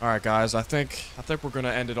 All right, guys. I think we're gonna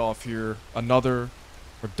end it off here. Another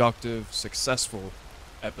productive, successful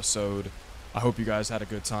episode. I hope you guys had a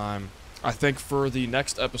good time. I think for the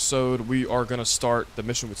next episode, we are gonna start the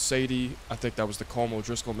mission with Sadie. I think that was the Colm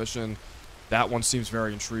O'Driscoll mission. That one seems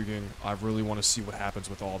very intriguing. I really want to see what happens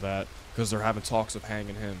with all that, because they're having talks of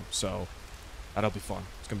hanging him, so that'll be fun.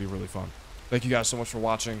 It's going to be really fun. Thank you guys so much for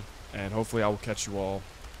watching, and hopefully I will catch you all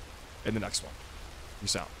in the next one.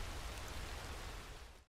 Peace out.